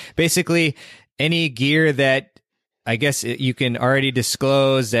now, but basically any gear that I guess you can already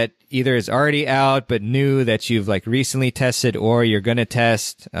disclose that either is already out, but new that you've recently tested or you're going to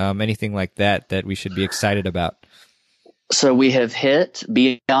test, anything like that we should be excited about. So we have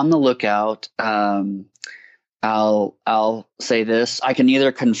be on the lookout. I'll say this. I can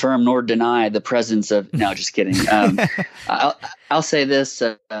neither confirm nor deny the presence of, no, just kidding. I'll say this,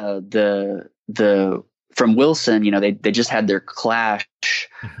 from Wilson, they just had their Clash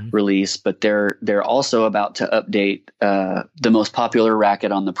release, but they're also about to update, the most popular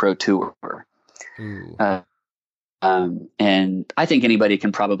racket on the Pro Tour. And I think anybody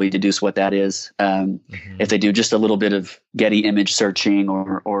can probably deduce what that is. If they do just a little bit of Getty image searching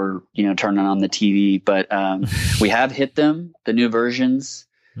or turning on the TV, but, we have hit them, the new versions.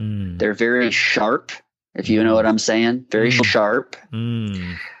 They're very sharp. If you know what I'm saying, very sharp.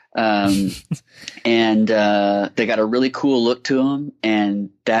 And they got a really cool look to them, and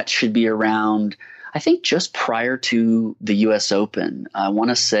that should be around, I think, just prior to the US Open. I want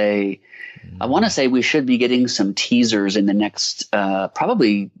to say we should be getting some teasers in the next,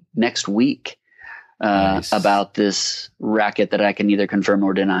 probably next week, nice, about this racket that I can neither confirm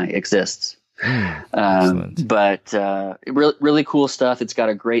nor deny exists. But really cool stuff. It's got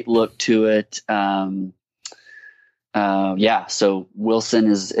a great look to it. So Wilson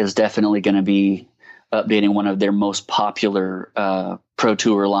is definitely going to be updating one of their most popular Pro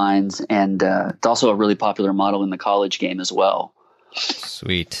Tour lines, and it's also a really popular model in the college game as well.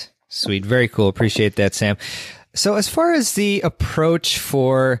 Sweet. Very cool. Appreciate that, Sam. So as far as the approach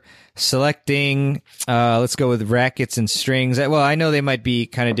for selecting, let's go with rackets and strings. Well, I know they might be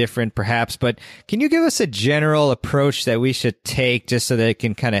kind of different perhaps, but can you give us a general approach that we should take just so that it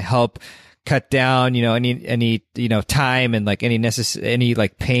can kind of help cut down, any time and any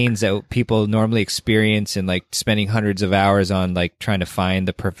pains that people normally experience in spending hundreds of hours on trying to find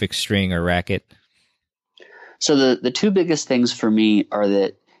the perfect string or racket? So the two biggest things for me are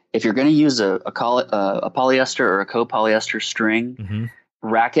that if you're going to use a polyester or a copolyester string,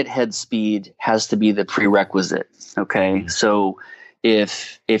 racket head speed has to be the prerequisite. Okay. So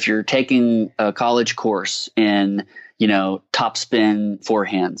if you're taking a college course in, topspin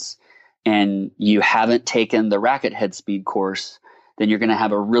forehands, and you haven't taken the racket head speed course, then you're going to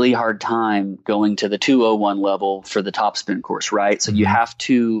have a really hard time going to the 201 level for the topspin course, right? So you have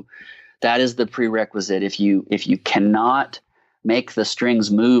to, that is the prerequisite. If you cannot make the strings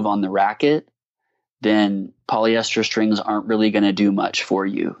move on the racket, then polyester strings aren't really going to do much for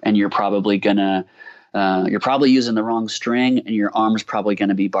you. And you're probably using the wrong string, and your arm's probably going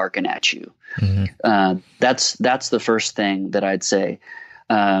to be barking at you. That's the first thing that I'd say.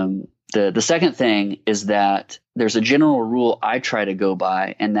 The second thing is that there's a general rule I try to go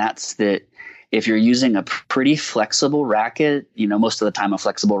by, and that's that if you're using a pretty flexible racket, most of the time a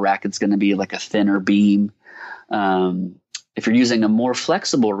flexible racket's going to be like a thinner beam. If you're using a more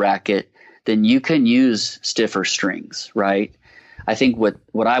flexible racket, then you can use stiffer strings, right? I think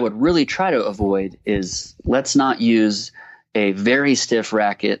what I would really try to avoid is, let's not use a very stiff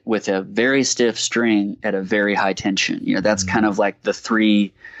racket with a very stiff string at a very high tension. That's kind of like the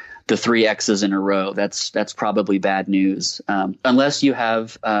three X's in a row. That's probably bad news. Unless you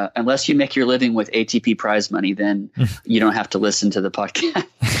make your living with ATP prize money, then you don't have to listen to the podcast.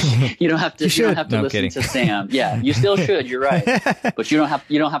 you don't have to listen to Sam. Yeah, you still should. You're right. But you don't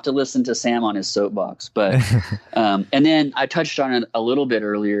have to listen to Sam on his soapbox. But, and then I touched on it a little bit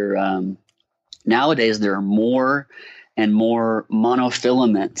earlier. nowadays there are more and more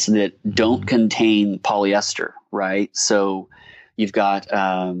monofilaments that don't contain polyester, right? So you've got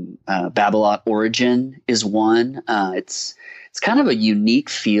Babolat Origin is one. It's kind of a unique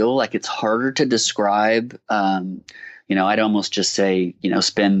feel. Like it's harder to describe. I'd almost just say,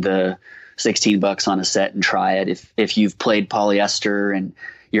 spend the $16 on a set and try it. If you've played polyester and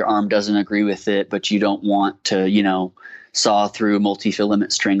your arm doesn't agree with it, but you don't want to, saw through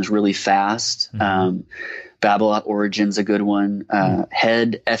multi-filament strings really fast. Babolat Origin's a good one.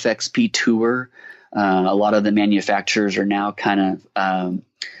 Head FXP Tour. A lot of the manufacturers are now kind of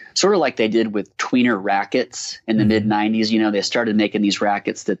sort of like they did with tweener rackets in the mid 90s. They started making these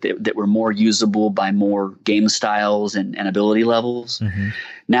rackets that were more usable by more game styles and ability levels.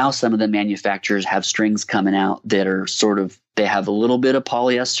 Now some of the manufacturers have strings coming out that are they have a little bit of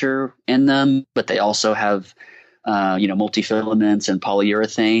polyester in them, but they also have multi-filaments and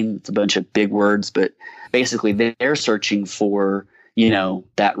polyurethane. It's a bunch of big words, but basically they're searching for,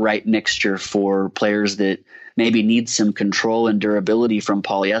 that right mixture for players that maybe need some control and durability from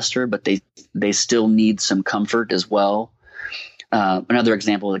polyester, but they still need some comfort as well. Another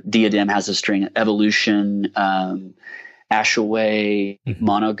example, like Diadem has a string, Evolution, Ashaway,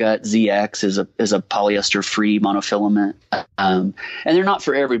 Monogut ZX is a polyester-free monofilament, and they're not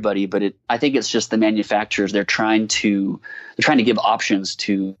for everybody. But I think it's just the manufacturers. They're trying to give options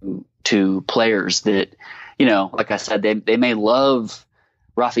to players that, like I said, they may love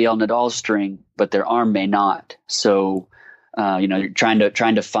Rafael Nadal's string, but their arm may not. So, you're trying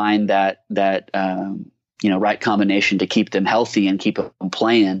to find that right combination to keep them healthy and keep them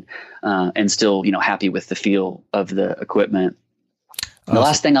playing, and still, happy with the feel of the equipment. Awesome. The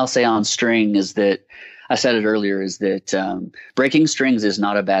last thing I'll say on string is that I said it earlier is that breaking strings is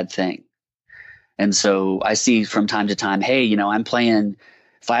not a bad thing. And so I see from time to time, hey, I'm playing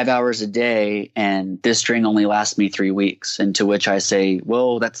 5 hours a day and this string only lasts me 3 weeks. And to which I say,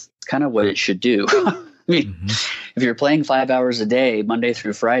 well, that's kind of what it should do. I mean, if you're playing 5 hours a day, Monday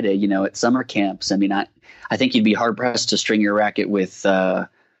through Friday, at summer camps, I think you'd be hard pressed to string your racket with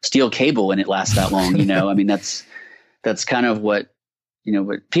steel cable and it lasts that long. I mean, that's kind of what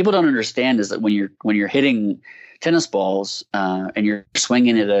people don't understand is that when you're hitting tennis balls and you're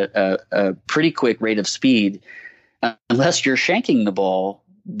swinging at a pretty quick rate of speed, unless you're shanking the ball,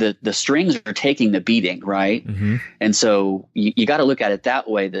 the strings are taking the beating, right? And so you got to look at it that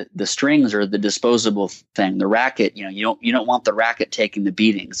way. The strings are the disposable thing. The racket, you don't want the racket taking the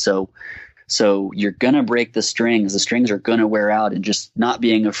beating. So you're going to break the strings. The strings are going to wear out, and just not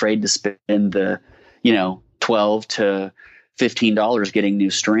being afraid to spend the, $12 to $15 getting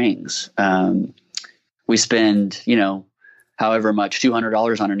new strings. We spend, however much,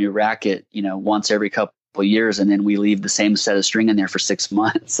 $200 on a new racket, once every couple of years, and then we leave the same set of string in there for 6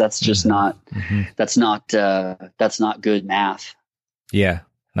 months. That's just not, that's not good math. Yeah.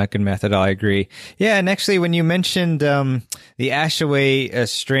 Not good math at all. I agree. Yeah. And actually, when you mentioned the Ashaway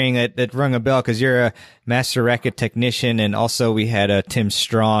string, that rung a bell because you're a master racket technician. And also we had Tim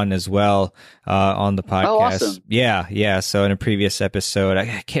Strawn as well on the podcast. Oh, awesome. Yeah. Yeah. So in a previous episode,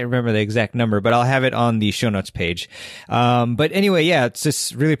 I can't remember the exact number, but I'll have it on the show notes page. But anyway, yeah, it's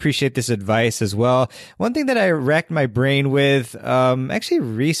just really appreciate this advice as well. One thing that I racked my brain with actually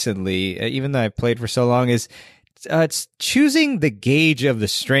recently, even though I played for so long, is it's choosing the gauge of the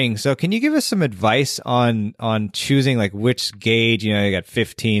string. So can you give us some advice on choosing like which gauge, you got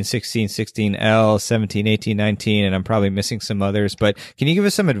 15, 16, 16L, 17, 18, 19, and I'm probably missing some others, but can you give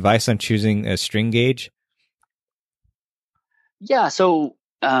us some advice on choosing a string gauge? Yeah. So,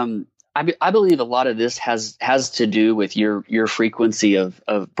 I believe a lot of this has to do with your frequency of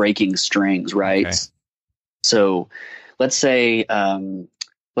breaking strings, right? Okay. So let's say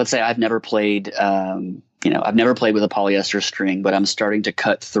I've never played, I've never played with a polyester string, but I'm starting to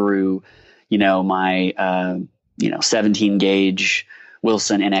cut through, my, 17 gauge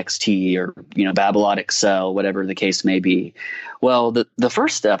Wilson NXT or, Babolat Excel, whatever the case may be. Well, the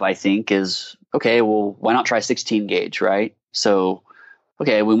first step I think is, okay, well, why not try 16 gauge, right? So,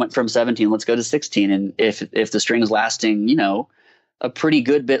 okay, we went from 17, let's go to 16. And if the string is lasting, a pretty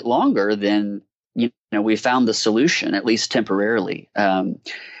good bit longer, then, we found the solution, at least temporarily.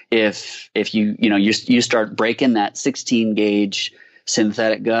 If you start breaking that 16 gauge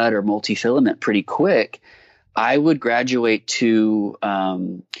synthetic gut or multi-filament pretty quick, I would graduate to,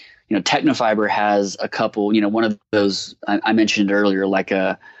 Technofiber has a couple, one of those I mentioned earlier, like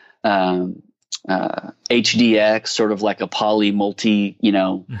a HDX, sort of like a poly multi,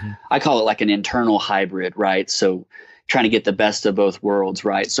 I call it like an internal hybrid, right? So trying to get the best of both worlds,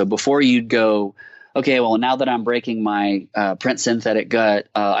 right? So before you'd go okay, well, now that I'm breaking my Prince synthetic gut,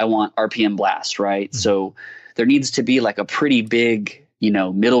 I want RPM blast, right? Mm-hmm. So there needs to be like a pretty big,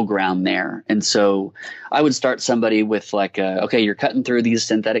 middle ground there. And so I would start somebody with like, okay, you're cutting through these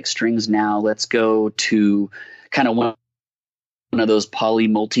synthetic strings now. Let's go to kind of one of those poly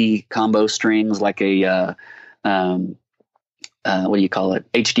multi combo strings, like a, what do you call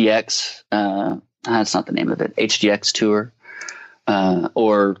it? HDX. That's not the name of it. HDX Tour.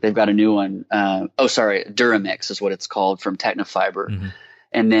 Or they've got a new one. Duramix is what it's called from Technofiber. Mm-hmm.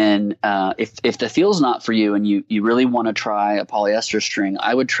 And then if the feel's not for you and you really want to try a polyester string,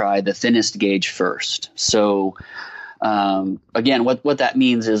 I would try the thinnest gauge first. So again, what that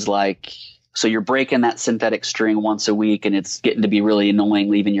means is like, so you're breaking that synthetic string once a week and it's getting to be really annoying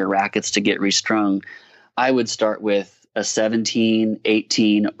leaving your rackets to get restrung. I would start with a 17,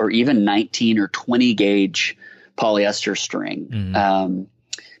 18, or even 19 or 20 gauge polyester string. Mm-hmm.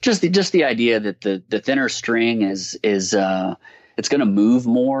 Just the idea that the thinner string is it's going to move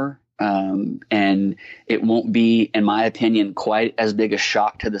more, and it won't be, in my opinion, quite as big a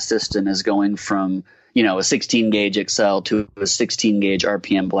shock to the system as going from a 16 gauge XL to a 16 gauge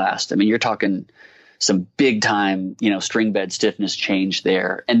RPM blast. I mean, you're talking some big time string bed stiffness change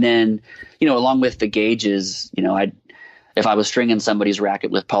there, and then along with the gauges, if I was stringing somebody's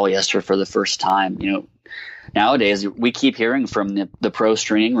racket with polyester for the first time, nowadays we keep hearing from the pro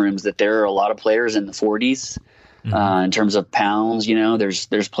stringing rooms that there are a lot of players in the 40s. Mm-hmm. In terms of pounds,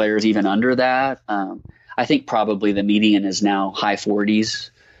 there's players even under that. I think probably the median is now high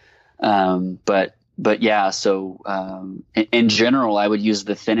 40s. But yeah, so in general, I would use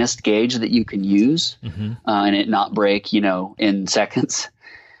the thinnest gauge that you can use, mm-hmm. And it not break, in seconds.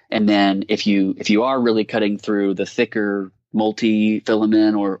 And then if you are really cutting through the thicker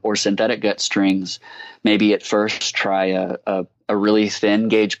multi-filament or synthetic gut strings, maybe at first try a really thin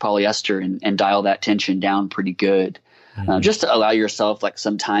gauge polyester and dial that tension down pretty good, mm-hmm. Just to allow yourself like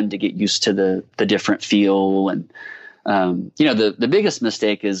some time to get used to the different feel. And the biggest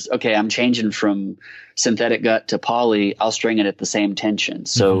mistake is, okay, I'm changing from synthetic gut to poly, I'll string it at the same tension.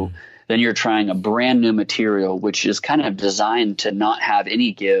 So mm-hmm. then you're trying a brand new material, which is kind of designed to not have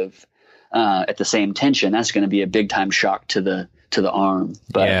any give at the same tension. That's going to be a big time shock to the arm.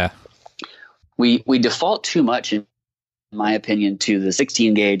 But yeah. we default too much, in my opinion, to the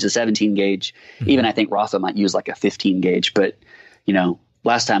 16 gauge, the 17 gauge. Mm-hmm. Even I think Rafa might use like a 15 gauge. But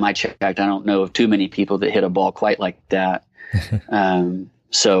last time I checked, I don't know of too many people that hit a ball quite like that.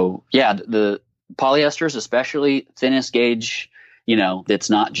 So yeah, the polyesters, especially thinnest gauge, that's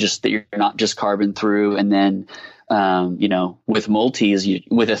not just that you're not just carbon through. And then, with multis,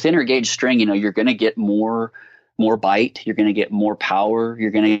 with a thinner gauge string, you're going to get more bite, you're going to get more power,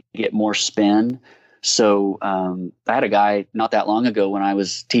 you're going to get more spin. So, I had a guy not that long ago when I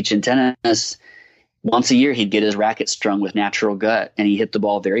was teaching tennis. Once a year, he'd get his racket strung with natural gut, and he hit the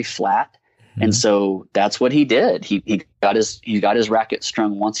ball very flat. Mm-hmm. And so that's what he did. He got his racket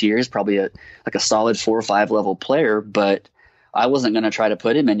strung once a year. He's probably a solid 4 or 5 level player, but I wasn't going to try to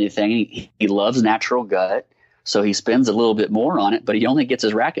put him into anything. He loves natural gut, so he spends a little bit more on it, but he only gets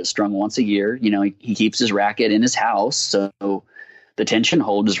his racket strung once a year. He keeps his racket in his house, so the tension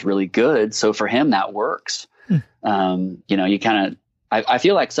hold is really good. So for him, that works. You kind of, I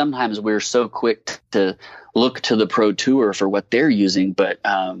feel like sometimes we're so quick to look to the pro tour for what they're using, but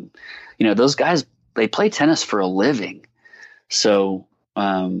those guys, they play tennis for a living. So,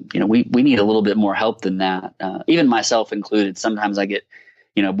 we need a little bit more help than that. Even myself included. Sometimes I get,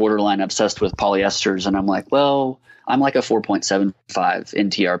 borderline obsessed with polyesters, and I'm like, well, I'm like a 4.75 in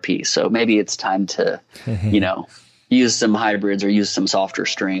TRP. So maybe it's time to, use some hybrids or use some softer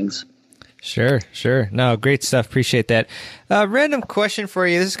strings. Sure. No, great stuff. Appreciate that. Random question for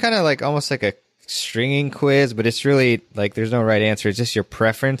you. This is kind of like almost like a stringing quiz, but it's really like there's no right answer. It's just your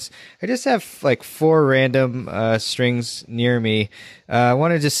preference. I just have like 4 random strings near me. I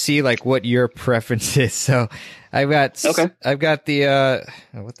want to just see like what your preference is. So I've got the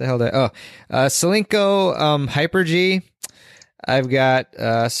what the hell? Solinco Hyper G. I've got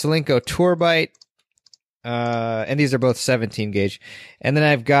Solinco Tour Bite. And these are both 17 gauge. And then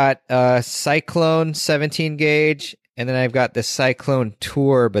I've got Cyclone 17 gauge, and then I've got the Cyclone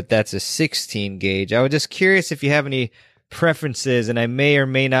Tour, but that's a 16 gauge. I was just curious if you have any preferences, and I may or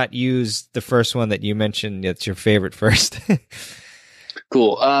may not use the first one that you mentioned. That's your favorite first.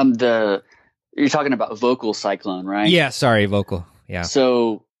 Cool. You're talking about Vocal Cyclone, right? Yeah, sorry, Vocal. Yeah.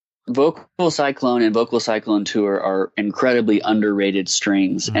 So Vocal Cyclone and Vocal Cyclone Tour are incredibly underrated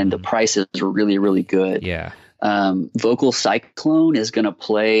strings, mm-hmm. and the prices are really, really good. Yeah. Vocal Cyclone is going to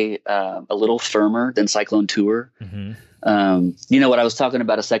play a little firmer than Cyclone Tour. Mm-hmm. You know what I was talking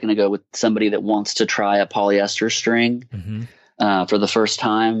about a second ago with somebody that wants to try a polyester string for the first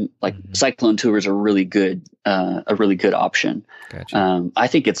time, like Cyclone Tour is a really good option. Gotcha. I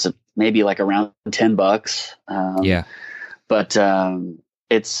think it's maybe like around $10. But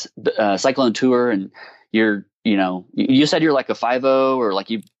it's Cyclone Tour, and you said you're like a 5.0 or like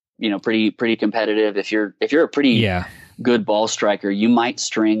pretty competitive. If you're a pretty good ball striker, you might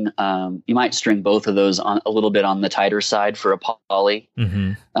string both of those on a little bit on the tighter side for a poly,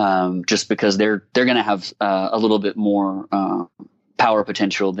 just because they're going to have a little bit more power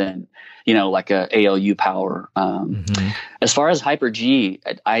potential than like a ALU power. As far as Hyper G,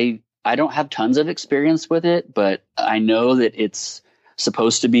 I don't have tons of experience with it, but I know that it's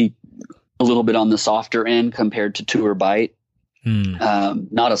supposed to be a little bit on the softer end compared to Tour Bite.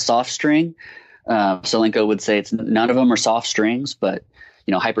 Not a soft string. Solenko would say none of them are soft strings, but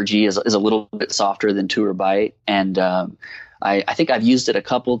Hyper G is a little bit softer than Tour Bite. And I think I've used it a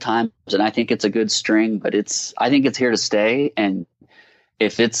couple times, and I think it's a good string, but I think it's here to stay. And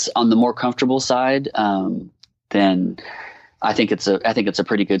if it's on the more comfortable side, then I think it's a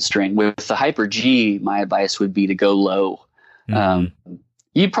pretty good string. With the Hyper G, my advice would be to go low.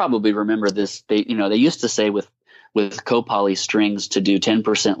 You probably remember this. They used to say with copoly strings to do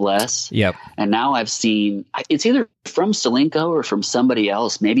 10% less. Yep. And now I've seen it's either from Solenko or from somebody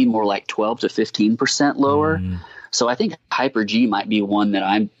else, maybe more like 12 to 15% lower. So I think Hyper G might be one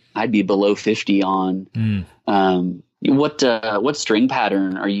that I'd be below 50 on. What string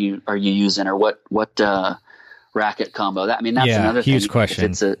pattern are you using, or what racket combo? That's another huge thing.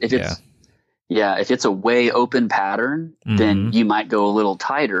 question. If it's a way open pattern, then you might go a little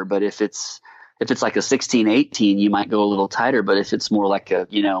tighter. But if it's like a 16-18, you might go a little tighter. But if it's more like a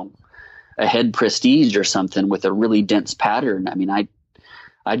head Prestige or something with a really dense pattern,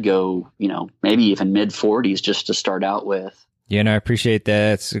 I'd go maybe even mid 40s just to start out with. Yeah, no, I appreciate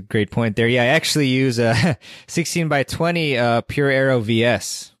that. That's a great point there. Yeah, I actually use a 16x20 Pure Aero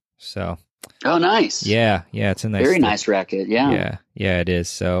VS. So. Oh, nice. Yeah, it's a very nice racket. Yeah, it is.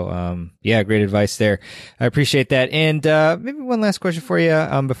 So, great advice there. I appreciate that. And maybe one last question for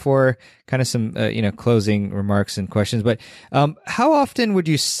you before kind of some closing remarks and questions. But how often would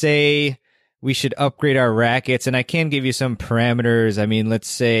you say we should upgrade our rackets? And I can give you some parameters. Let's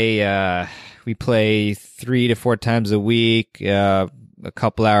say we play 3 to 4 times a week, a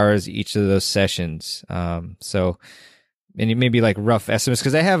couple hours each of those sessions. And maybe like rough estimates,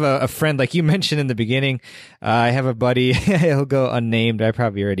 because I have a friend, like you mentioned in the beginning. I have a buddy, he'll go unnamed. I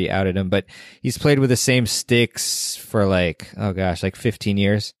probably already outed him, but he's played with the same sticks for like 15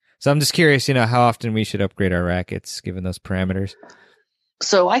 years. So I'm just curious, how often we should upgrade our rackets given those parameters.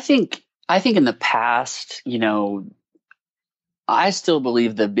 So I think in the past, I still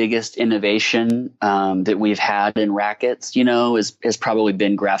believe the biggest innovation that we've had in rackets, has probably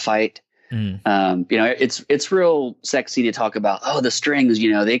been graphite. It's real sexy to talk about, the strings,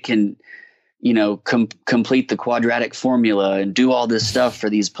 they can, complete the quadratic formula and do all this stuff for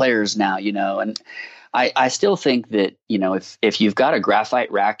these players now, and I still think that, if you've got a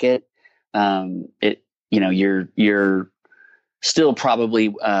graphite racket, you're still probably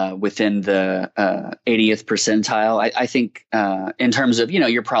within the 80th percentile. I think in terms of,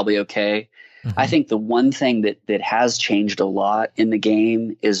 you're probably okay. I think the one thing that has changed a lot in the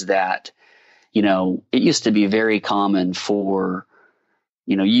game is that, it used to be very common for,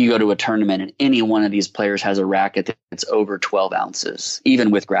 you go to a tournament and any one of these players has a racket that's over 12 ounces,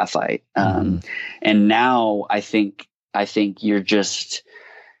 even with graphite. And now I think you're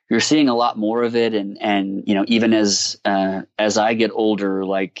seeing a lot more of it. And even as I get older,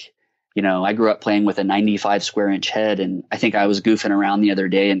 like, I grew up playing with a 95 square inch head, and I think I was goofing around the other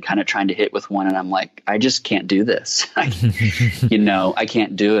day and kind of trying to hit with one. And I'm like, I just can't do this. I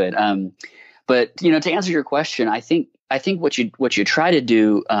can't do it. But, to answer your question, I think what you try to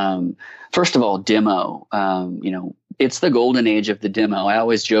do, first of all, demo, it's the golden age of the demo. I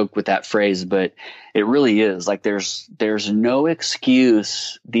always joke with that phrase, but it really is. Like there's no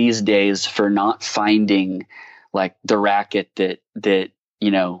excuse these days for not finding like the racket that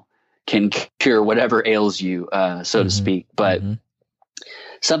can cure whatever ails you, so to speak. But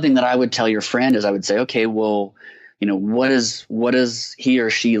something that I would tell your friend is I would say, okay, well, what does he or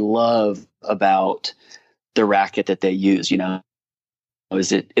she love about the racket that they use?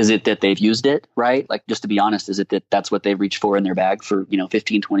 Is it that they've used it, right? Like, just to be honest, is it that that's what they've reached for in their bag for,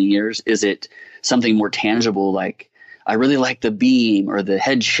 15, 20 years? Is it something more tangible? Like, I really like the beam or the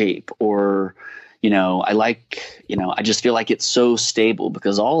head shape, or, I just feel like it's so stable,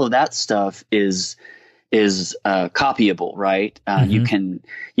 because all of that stuff is copyable, right?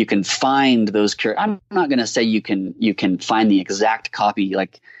 You can find those. I'm not going to say you can find the exact copy.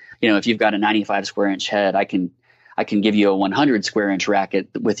 Like, if you've got a 95 square inch head, I can give you a 100 square inch racket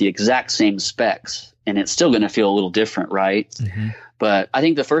with the exact same specs, and it's still going to feel a little different, right? Mm-hmm. But I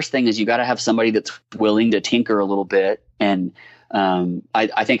think the first thing is you got to have somebody that's willing to tinker a little bit. And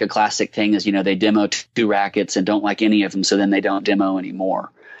I think a classic thing is, they demo 2 rackets and don't like any of them, so then they don't demo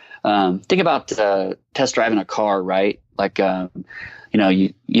anymore. Think about test driving a car, right? Like,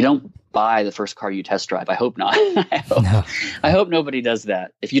 you don't buy the first car you test drive. I hope not. I hope nobody does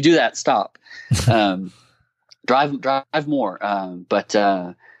that. If you do that, stop. Drive more. But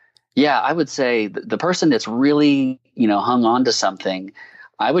I would say the person that's really, hung on to something,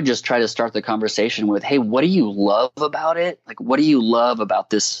 I would just try to start the conversation with, hey, what do you love about it? Like, what do you love about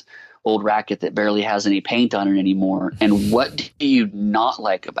this old racket that barely has any paint on it anymore? And what do you not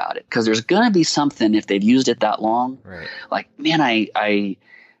like about it? Because there's going to be something, if they've used it that long, right? Like, man, I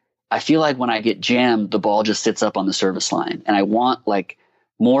feel like when I get jammed, the ball just sits up on the service line, and I want like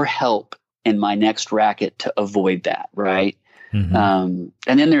more help in my next racket to avoid that, right? Mm-hmm.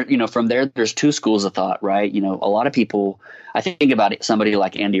 And then there, from there's 2 schools of thought, right? A lot of people, I think about it, somebody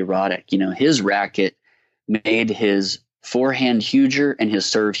like Andy Roddick, his racket made his forehand huger and his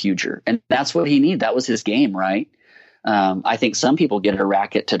serve huger, and that's what he needed. That was his game, right? I think some people get a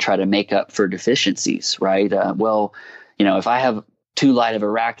racket to try to make up for deficiencies, right? If I have too light of a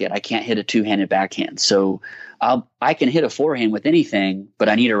racket, I can't hit a 2-handed backhand. So I can hit a forehand with anything, but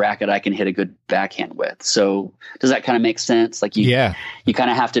I need a racket I can hit a good backhand with. So does that kind of make sense? Like you kind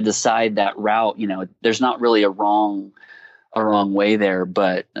of have to decide that route. There's not really a wrong way there,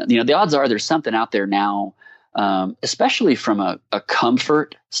 but the odds are there's something out there now, especially from a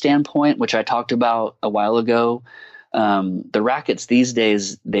comfort standpoint, which I talked about a while ago. The rackets these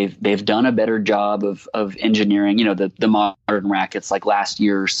days, they've done a better job of engineering, the modern rackets like last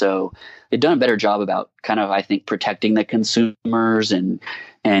year or so. They've done a better job about kind of, I think, protecting the consumers and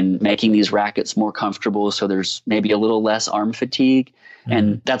making these rackets more comfortable. So there's maybe a little less arm fatigue. Mm-hmm.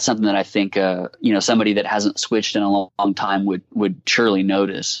 And that's something that I think, somebody that hasn't switched in a long time would surely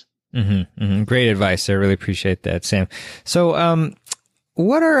notice. Mm-hmm. Mm-hmm. Great advice. I really appreciate that, Sam. So,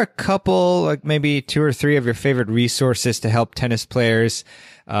 what are a couple, like maybe 2 or 3 of your favorite resources to help tennis players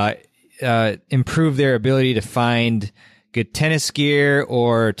improve their ability to find good tennis gear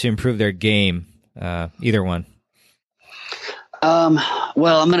or to improve their game? Either one.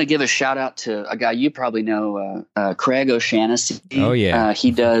 Well, I'm going to give a shout out to a guy you probably know, Craig O'Shaughnessy. Oh yeah.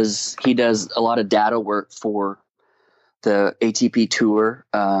 He does a lot of data work for the ATP Tour.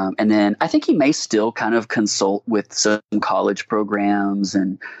 And then I think he may still kind of consult with some college programs,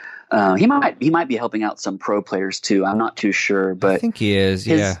 and he might be helping out some pro players too. I'm not too sure, but I think he is.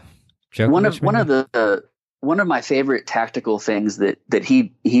 One of my favorite tactical things that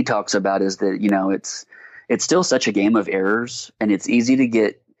he talks about is that, it's still such a game of errors, and it's easy to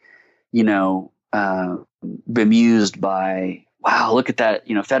get, bemused by, wow, look at that.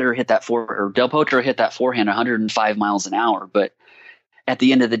 Federer hit that or Del Potro hit that forehand 105 miles an hour. But at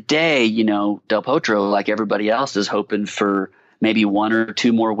the end of the day, Del Potro, like everybody else, is hoping for maybe 1 or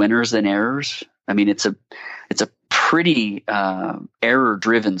 2 more winners than errors. I mean, it's a pretty error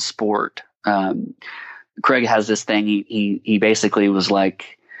driven sport. Craig has this thing. He basically was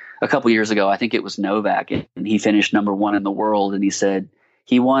like, a couple years ago, I think it was Novak, and he finished number 1 in the world. And he said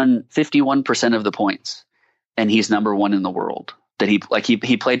he won 51% of the points, and he's number 1 in the world. That he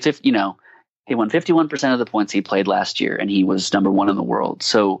played 50, he won 51% of the points he played last year, and he was number 1 in the world.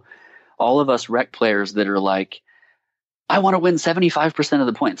 So all of us rec players that are like, I want to win 75% of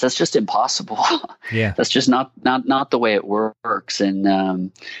the points, that's just impossible. Yeah, that's just not the way it works.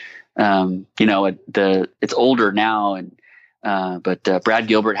 And it's older now, and but Brad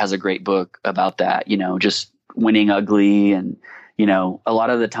Gilbert has a great book about that. Just winning ugly, and a lot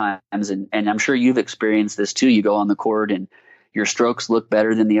of the times, and I'm sure you've experienced this too. You go on the court and your strokes look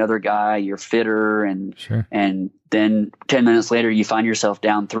better than the other guy. You're fitter, and sure. And then 10 minutes later, you find yourself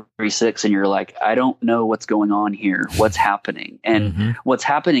down 3-6, and you're like, I don't know what's going on here. What's happening? And what's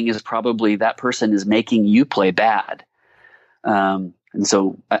happening is probably that person is making you play bad. And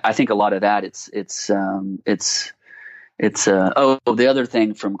so I think a lot of that the other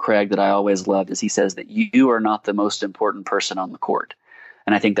thing from Craig that I always loved is he says that you are not the most important person on the court.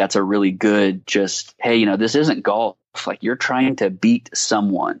 And I think that's a really good, hey, this isn't golf. Like, you're trying to beat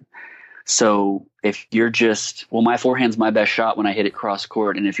someone. So if you're my forehand's my best shot when I hit it cross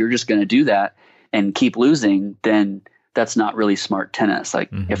court. And if you're just going to do that and keep losing, then that's not really smart tennis. Like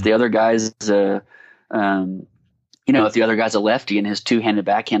if the other guy's if the other guy's a lefty and his 2-handed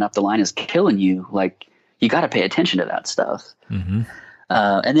backhand up the line is killing you, like, you got to pay attention to that stuff. Mm-hmm.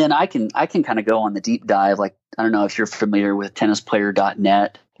 And then I can kind of go on the deep dive. Like, I don't know if you're familiar with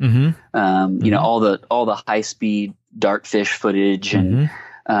tennisplayer.net, Mm-hmm. you know, all the high speed dartfish footage and,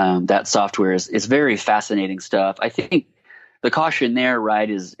 that software is very fascinating stuff. I think the caution there, right,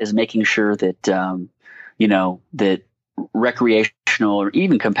 is making sure that, you know, that recreational or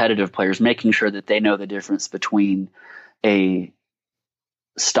even competitive players, making sure that they know the difference between a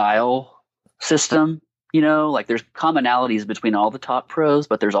style system. You know, like there's commonalities between all the top pros,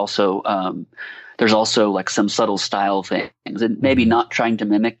 but there's also like some subtle style things, and maybe not trying to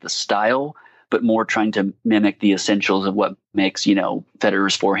mimic the style, but more trying to mimic the essentials of what makes, you know,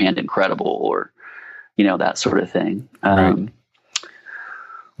 Federer's forehand incredible, or, you know, that sort of thing. Right.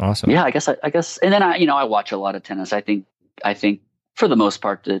 Awesome. Yeah, I guess, and then I watch a lot of tennis. I think for the most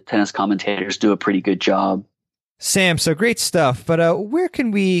part, the tennis commentators do a pretty good job. Sam, so great stuff. But where can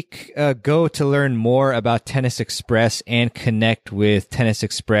we go to learn more about Tennis Express and connect with Tennis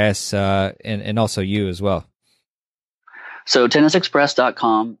Express and also you as well? So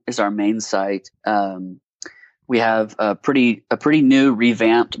tennisexpress.com is our main site. We have a pretty new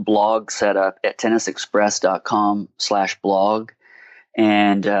revamped blog set up at tennisexpress.com/blog.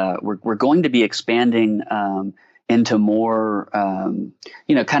 And we're going to be expanding into more,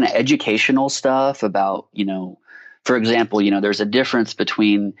 you know, kind of educational stuff about, you know, for example, you know, there's a difference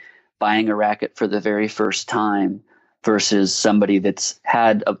between buying a racket for the very first time versus somebody that's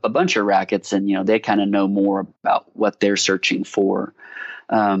had a bunch of rackets and, you know, they kind of know more about what they're searching for.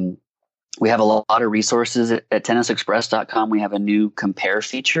 We have a lot of resources at tennisexpress.com. We have a new compare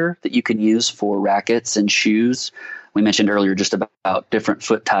feature that you can use for rackets and shoes. We mentioned earlier just about different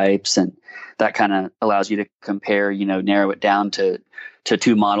foot types, and that kind of allows you to compare, you know, narrow it down to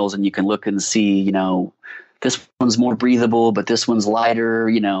two models, and you can look and see, you know, this one's more breathable, but this one's lighter,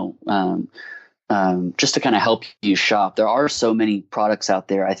 you know, just to kind of help you shop. There are so many products out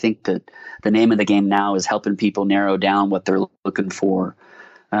there. I think that the name of the game now is helping people narrow down what they're looking for.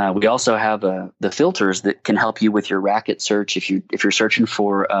 We also have the filters that can help you with your racket search. If you're searching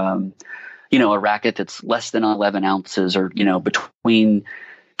for, you know, a racket that's less than 11 ounces, or, you know, between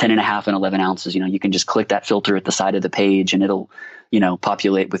 10 and a half and 11 ounces, you know, you can just click that filter at the side of the page and it'll, you know,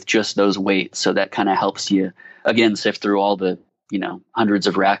 populate with just those weights. So that kind of helps you, again, sift through all the, you know, hundreds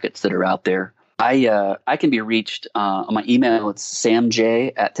of rackets that are out there. I can be reached on my email. It's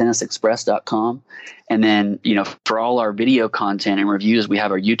samj@tennisexpress.com. And then, you know, for all our video content and reviews, we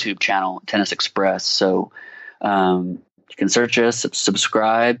have our YouTube channel, Tennis Express. So you can search us,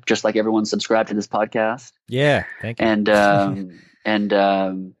 subscribe, just like everyone subscribed to this podcast. Yeah, thank you. And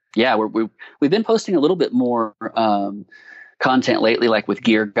yeah, we've been posting a little bit more content lately, like with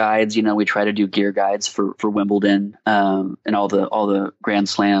gear guides. You know, we try to do gear guides for Wimbledon and all the Grand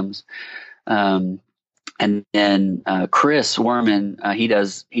Slams. And then Chris Werman, he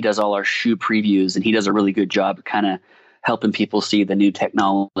does all our shoe previews, and he does a really good job of kind of helping people see the new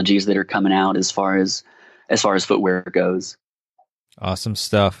technologies that are coming out as far as footwear goes. Awesome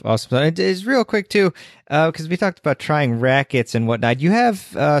stuff. It's real quick too, because we talked about trying rackets and whatnot. You have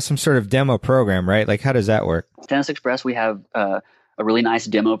some sort of demo program, right? Like, how does that work? Tennis Express, we have a really nice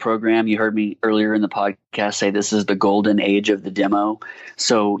demo program. You heard me earlier in the podcast say this is the golden age of the demo.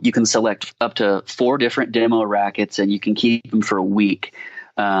 So you can select up to 4 different demo rackets, and you can keep them for a week.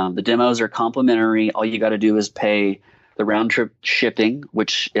 The demos are complimentary. All you got to do is pay the round trip shipping,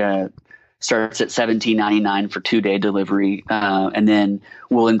 which starts at $17.99 for 2-day delivery, and then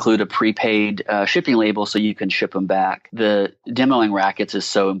we'll include a prepaid shipping label so you can ship them back. The demoing rackets is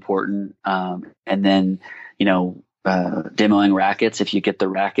so important, and then, you know, demoing rackets, if you get the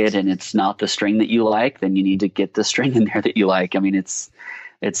racket and it's not the string that you like, then you need to get the string in there that you like. I mean, it's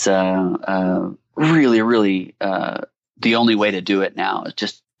really the only way to do it now, is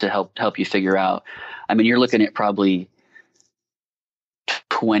just to help you figure out. I mean, you're looking at probably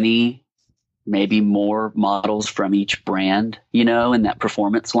 20, maybe more models from each brand, you know, in that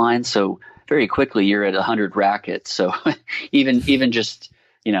performance line. So very quickly you're at 100 rackets. So even just,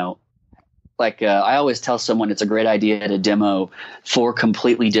 you know, like I always tell someone it's a great idea to demo 4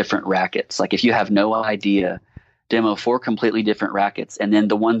 completely different rackets. Like, if you have no idea, demo 4 completely different rackets, and then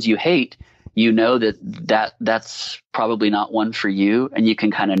the ones you hate, you know that's probably not one for you, and you can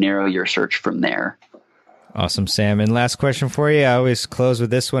kind of narrow your search from there. Awesome, Sam. And last question for you. I always close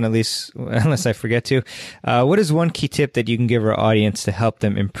with this one, at least unless I forget to. What is one key tip that you can give our audience to help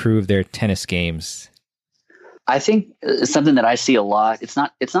them improve their tennis games? I think it's something that I see a lot. It's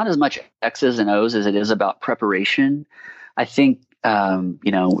not as much X's and O's as it is about preparation. I think,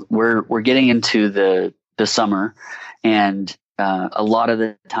 you know, we're getting into the summer, and a lot of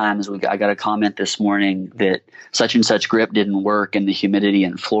the times I got a comment this morning that such and such grip didn't work in the humidity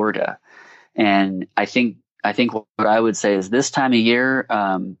in Florida. And I think what I would say is this time of year,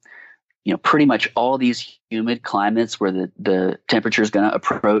 pretty much all these humid climates where the temperature is going to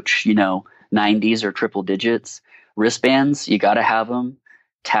approach, 90s or triple digits, wristbands, you got to have them,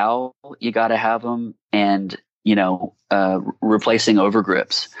 towel, you got to have them, and, replacing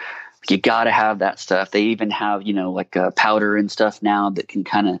overgrips. You got to have that stuff. They even have, like powder and stuff now that can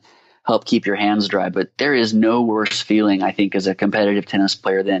kind of help keep your hands dry. But there is no worse feeling, I think, as a competitive tennis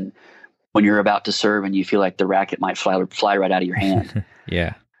player than when you're about to serve and you feel like the racket might fly right out of your hand.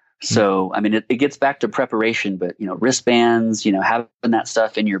 Yeah. So, I mean, it gets back to preparation, but, wristbands, having that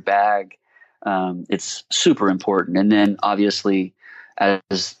stuff in your bag, it's super important. And then obviously,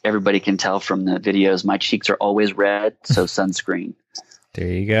 as everybody can tell from the videos, my cheeks are always red. So sunscreen. There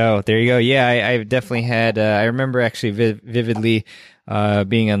you go. Yeah, I've definitely had, I remember actually vividly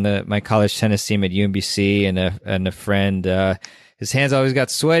being on my college tennis team at UMBC, and a friend, his hands always got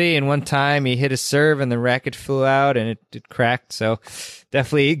sweaty, and one time he hit a serve and the racket flew out and it cracked. So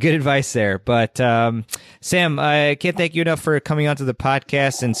definitely good advice there. But Sam, I can't thank you enough for coming onto the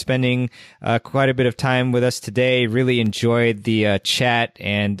podcast and spending quite a bit of time with us today. Really enjoyed the chat,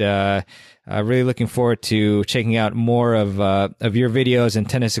 and really looking forward to checking out more of your videos and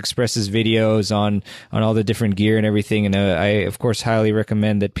Tennis Express's videos on all the different gear and everything. And I, of course, highly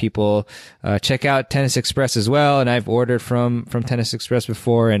recommend that people check out Tennis Express as well. And I've ordered from Tennis Express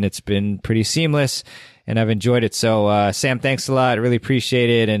before, and it's been pretty seamless, and I've enjoyed it. So, Sam, thanks a lot. Really appreciate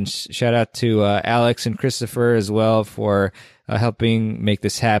it. And shout out to Alex and Christopher as well for helping make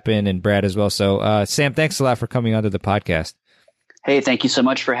this happen, and Brad as well. So, Sam, thanks a lot for coming onto the podcast. Hey, thank you so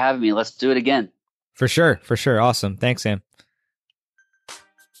much for having me. Let's do it again. For sure. Awesome. Thanks, Sam.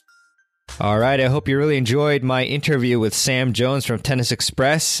 All right. I hope you really enjoyed my interview with Sam Jones from Tennis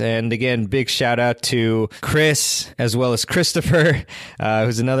Express. And again, big shout out to Chris as well as Christopher,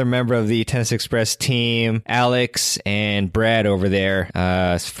 who's another member of the Tennis Express team, Alex and Brad over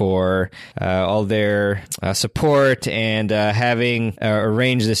there for all their support and having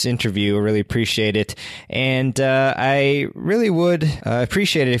arranged this interview. I really appreciate it. And I really would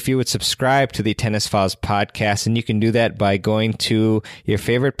appreciate it if you would subscribe to the Tennis Files podcast. And you can do that by going to your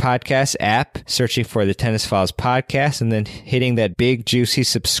favorite podcast app, searching for the Tennis Files podcast, and then hitting that big juicy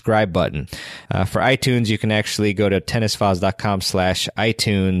subscribe button. For iTunes, you can actually go to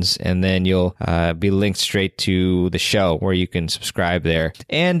tennisfiles.com/iTunes, and then you'll be linked straight to the show where you can subscribe there.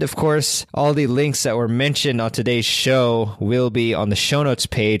 And of course, all the links that were mentioned on today's show will be on the show notes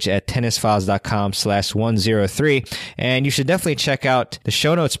page at tennisfiles.com/103. And you should definitely check out the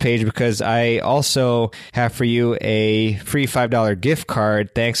show notes page, because I also have for you a free $5 gift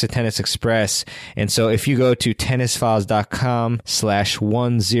card thanks to Tennis Express. And so if you go to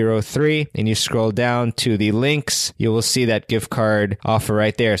tennisfiles.com/103 and you scroll down to the links, you will see that gift card offer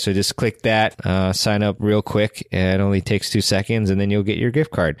right there. So just click that, sign up real quick. It only takes 2 seconds, and then you'll get your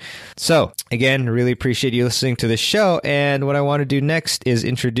gift card. So again, really appreciate you listening to this show. And what I want to do next is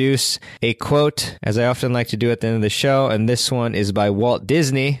introduce a quote, as I often like to do at the end of the show. And this one is by Walt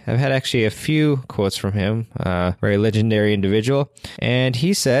Disney. I've had actually a few quotes from him, very legendary individual. And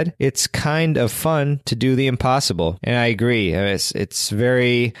he said, "It's kind of fun to do the impossible." And I agree. It's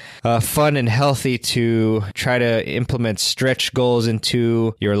very fun and healthy to try to implement stretch goals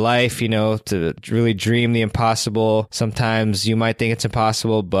into your life, to really dream the impossible. Sometimes you might think it's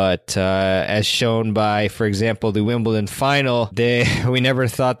impossible, but as shown by, for example, the Wimbledon final, we never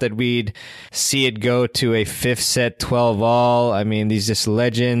thought that we'd see it go to a fifth set 12-all. I mean, these just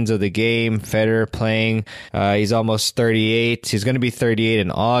legends of the game. Federer playing. He's almost 38. He's going to be 38 in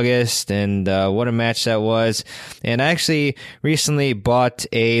August. And what a match that was. And I actually recently bought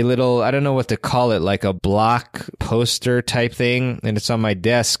a little, I don't know what to call it, like a block poster type thing. And it's on my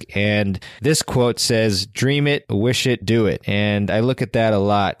desk. And this quote says, "Dream it, wish it, do it." And I look at that a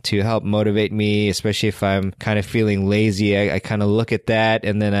lot to help motivate me, especially if I'm kind of feeling lazy. I kind of look at that,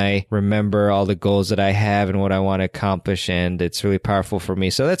 and then I remember all the goals that I have and what I want to accomplish. And it's really powerful for me.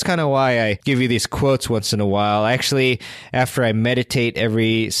 So that's kind of why I give you these quotes once in a while. Actually, after I meditate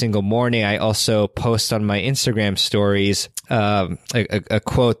every single morning, I also post on my Instagram stories a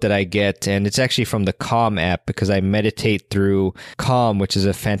quote that I get, and it's actually from the Calm app, because I meditate through Calm, which is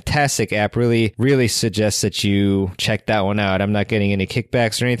a fantastic app. Really, really suggest that you check that one out. I'm not getting any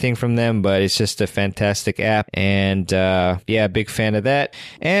kickbacks or anything from them, but it's just a fantastic app. And yeah, big fan of that.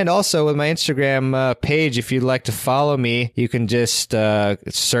 And also with my Instagram page, if you'd like to follow me, you can just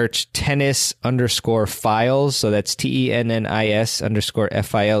search tennis_files. So that's TENNIS_FILES.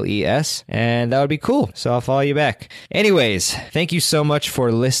 Files, and that would be cool. So I'll follow you back. Anyways, thank you so much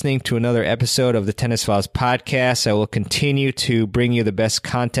for listening to another episode of the Tennis Files podcast. I will continue to bring you the best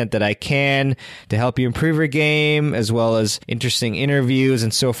content that I can to help you improve your game, as well as interesting interviews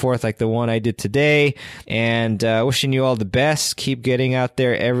and so forth, like the one I did today. And wishing you all the best. Keep getting out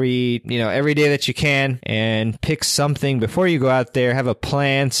there every day that you can, and pick something before you go out there. Have a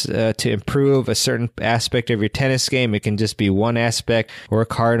plan to improve a certain aspect of your tennis game. It can just be one aspect.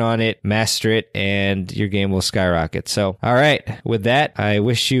 Work hard on it, master it, and your game will skyrocket. So, all right. With that, I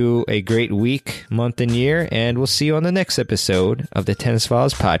wish you a great week, month, and year, and we'll see you on the next episode of the Tennis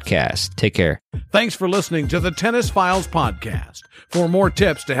Files podcast. Take care. Thanks for listening to the Tennis Files podcast. For more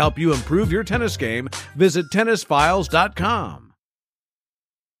tips to help you improve your tennis game, visit tennisfiles.com.